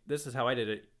saying, this is how I did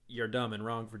it. You're dumb and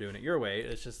wrong for doing it your way.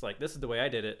 It's just like, this is the way I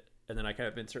did it. And then I kind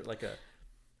of insert like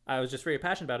I was just very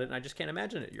passionate about it and I just can't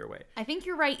imagine it your way. I think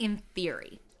you're right in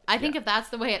theory. I think if that's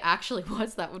the way it actually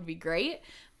was, that would be great.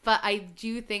 But I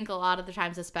do think a lot of the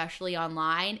times, especially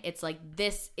online, it's like,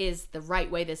 this is the right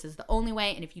way, this is the only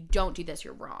way, and if you don't do this,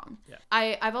 you're wrong. Yeah.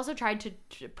 I've also tried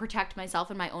to protect myself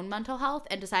and my own mental health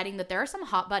and deciding that there are some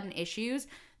hot button issues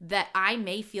that I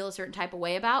may feel a certain type of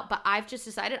way about, but I've just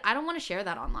decided I don't want to share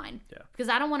that online. Yeah. Because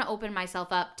I don't want to open myself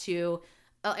up to,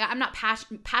 I'm not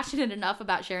passionate enough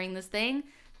about sharing this thing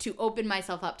to open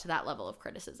myself up to that level of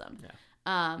criticism. Yeah.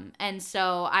 And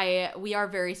so we are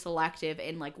very selective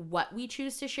in like what we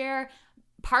choose to share,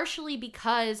 partially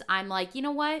because I'm like, you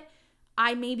know what?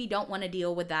 I maybe don't want to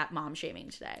deal with that mom shaming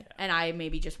today. Yeah. And I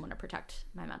maybe just want to protect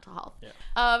my mental health.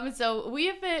 Yeah. So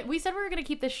we said we were going to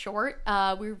keep this short.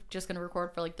 We were just going to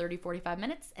record for like 30, 45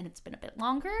 minutes and it's been a bit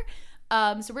longer.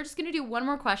 So we're just going to do one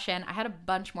more question. I had a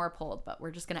bunch more pulled, but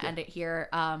we're just going to end it here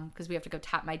because we have to go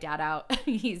tap my dad out.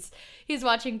 He's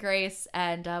watching Grace,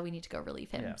 and we need to go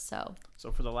relieve him. Yeah. So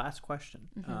for the last question,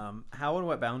 how and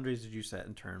what boundaries did you set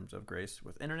in terms of Grace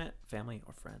with internet, family,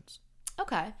 or friends?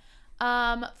 Okay.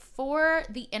 For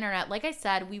the internet, like I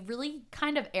said, we really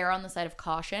kind of err on the side of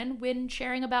caution when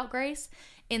sharing about Grace,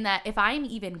 in that if I'm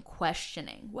even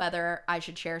questioning whether I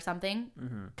should share something,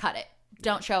 cut it.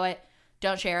 Don't show it.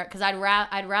 Don't share it, because I'd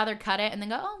rather cut it and then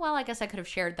go, oh, well, I guess I could have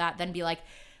shared that, than be like,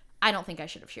 I don't think I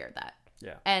should have shared that.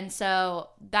 Yeah. And so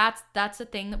that's the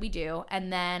thing that we do.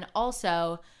 And then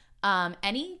also,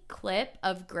 any clip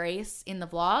of Grace in the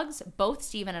vlogs, both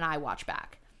Steven and I watch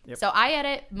back. Yep. So I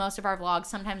edit most of our vlogs.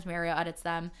 Sometimes Mario edits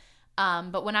them.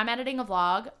 But when I'm editing a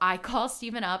vlog, I call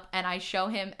Steven up and I show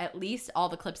him at least all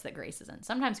the clips that Grace is in.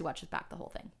 Sometimes he watches back the whole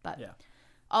thing, but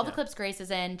all the clips Grace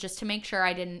is in, just to make sure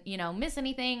I didn't, miss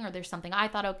anything, or there's something I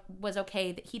thought was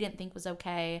okay that he didn't think was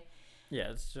okay.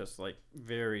 Yeah, it's just like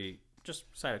just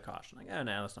side of caution. Like, oh,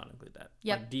 no, let's not include that.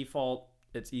 Yep. Like default,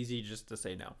 it's easy just to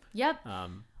say no. Yep.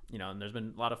 And there's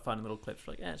been a lot of fun little clips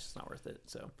for like, it's just not worth it.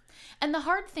 So. And the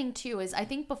hard thing too is, I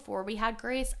think before we had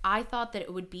Grace, I thought that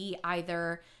it would be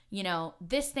either,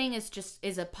 this thing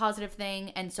is a positive thing,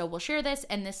 and so we'll share this,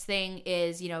 and this thing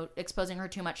is, exposing her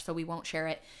too much, so we won't share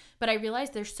it. But I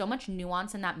realized there's so much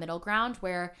nuance in that middle ground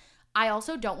where I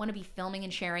also don't want to be filming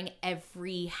and sharing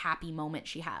every happy moment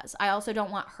she has. I also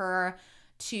don't want her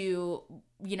to,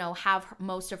 you know, have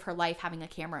most of her life having a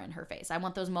camera in her face. I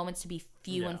want those moments to be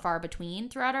few and far between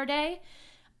throughout our day.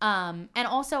 And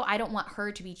also, I don't want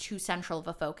her to be too central of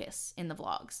a focus in the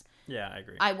vlogs. Yeah, I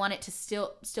agree. I want it to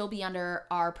still be under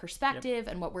our perspective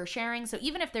and what we're sharing. So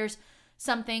even if there's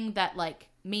something that like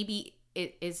maybe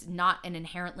it is not an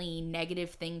inherently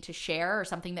negative thing to share or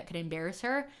something that could embarrass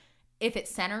her, if it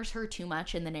centers her too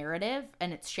much in the narrative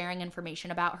and it's sharing information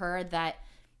about her that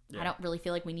I don't really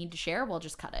feel like we need to share, we'll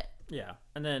just cut it. Yeah.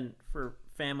 And then for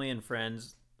family and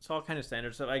friends, it's all kind of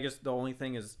standard stuff. I guess the only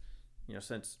thing is, you know,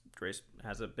 since Grace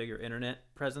has a bigger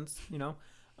internet presence, you know,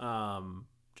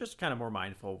 just kind of more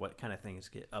mindful what kind of things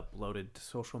get uploaded to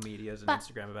social medias and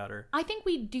Instagram about her. I think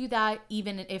we do that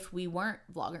even if we weren't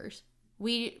vloggers.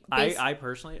 I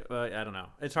personally, I don't know.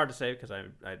 It's hard to say because I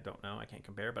don't know. I can't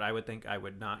compare, but I would think I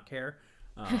would not care.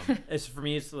 It's for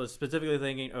me, it's specifically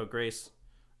thinking, oh, Grace,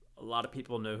 a lot of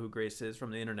people know who Grace is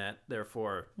from the internet.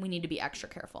 Therefore, we need to be extra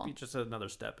careful. Just another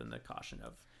step in the caution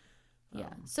of.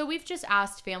 So we've just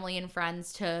asked family and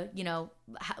friends to, you know,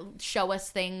 show us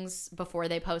things before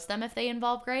they post them if they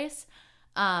involve Grace.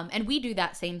 And we do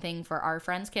that same thing for our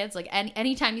friends' kids. Like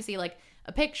anytime you see like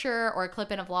a picture or a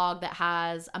clip in a vlog that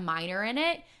has a minor in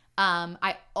it,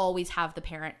 I always have the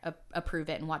parent approve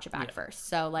it and watch it back first.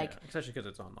 So like, especially because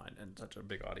it's online and such a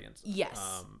big audience.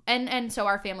 Yes. And so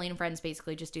our family and friends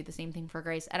basically just do the same thing for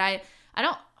Grace. And I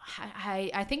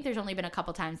think there's only been a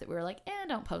couple times that we were like,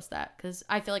 don't post that, because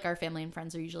I feel like our family and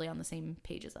friends are usually on the same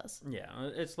page as us. Yeah,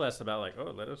 it's less about like,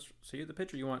 oh, let us see the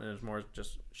picture you want, and it's more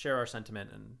just share our sentiment,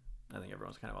 and I think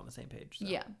everyone's kind of on the same page. So.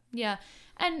 Yeah.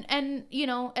 And you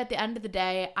know, at the end of the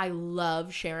day, I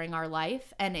love sharing our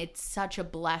life, and it's such a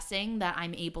blessing that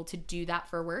I'm able to do that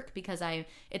for work because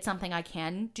it's something I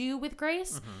can do with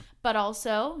Grace. Mm-hmm. But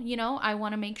also, you know, I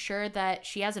want to make sure that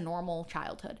she has a normal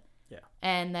childhood. Yeah.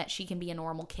 And that she can be a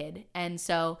normal kid. And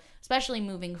so, especially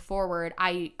moving forward,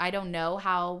 I don't know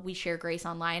how we share Grace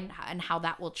online and how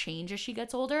that will change as she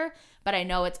gets older, but I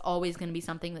know it's always going to be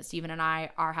something that Steven and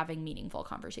I are having meaningful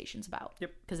conversations about.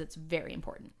 Yep. Because it's very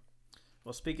important.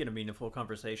 Well, speaking of meaningful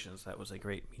conversations, that was a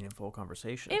great meaningful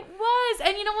conversation. It was.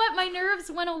 And you know what? My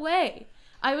nerves went away.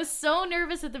 I was so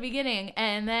nervous at the beginning,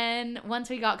 and then once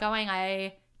we got going,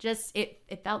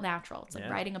 it felt natural. It's like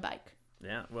riding a bike.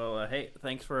 Yeah. Well, hey,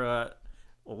 thanks for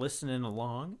listening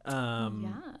along.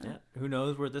 Who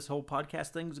knows where this whole podcast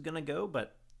thing's going to go,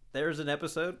 but there's an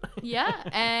episode. Yeah.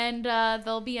 And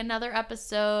there'll be another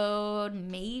episode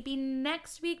maybe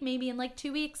next week, maybe in like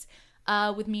 2 weeks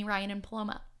with me, Ryan, and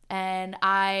Paloma. And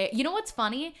you know what's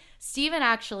funny? Steven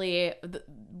actually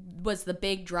was the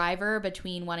big driver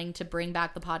between wanting to bring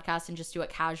back the podcast and just do it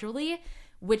casually,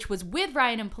 which was with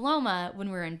Ryan and Paloma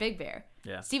when we were in Big Bear.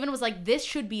 Yeah. Steven was like, this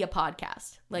should be a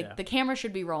podcast. Like, the camera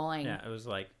should be rolling. Yeah, it was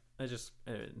like, it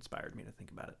inspired me to think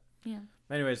about it. Yeah.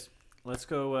 Anyways, let's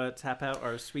go tap out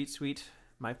our sweet,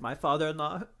 my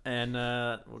father-in-law, and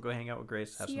we'll go hang out with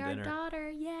Grace, have some dinner. See our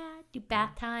daughter, do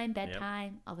bath time,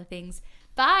 bedtime, all the things.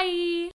 Bye!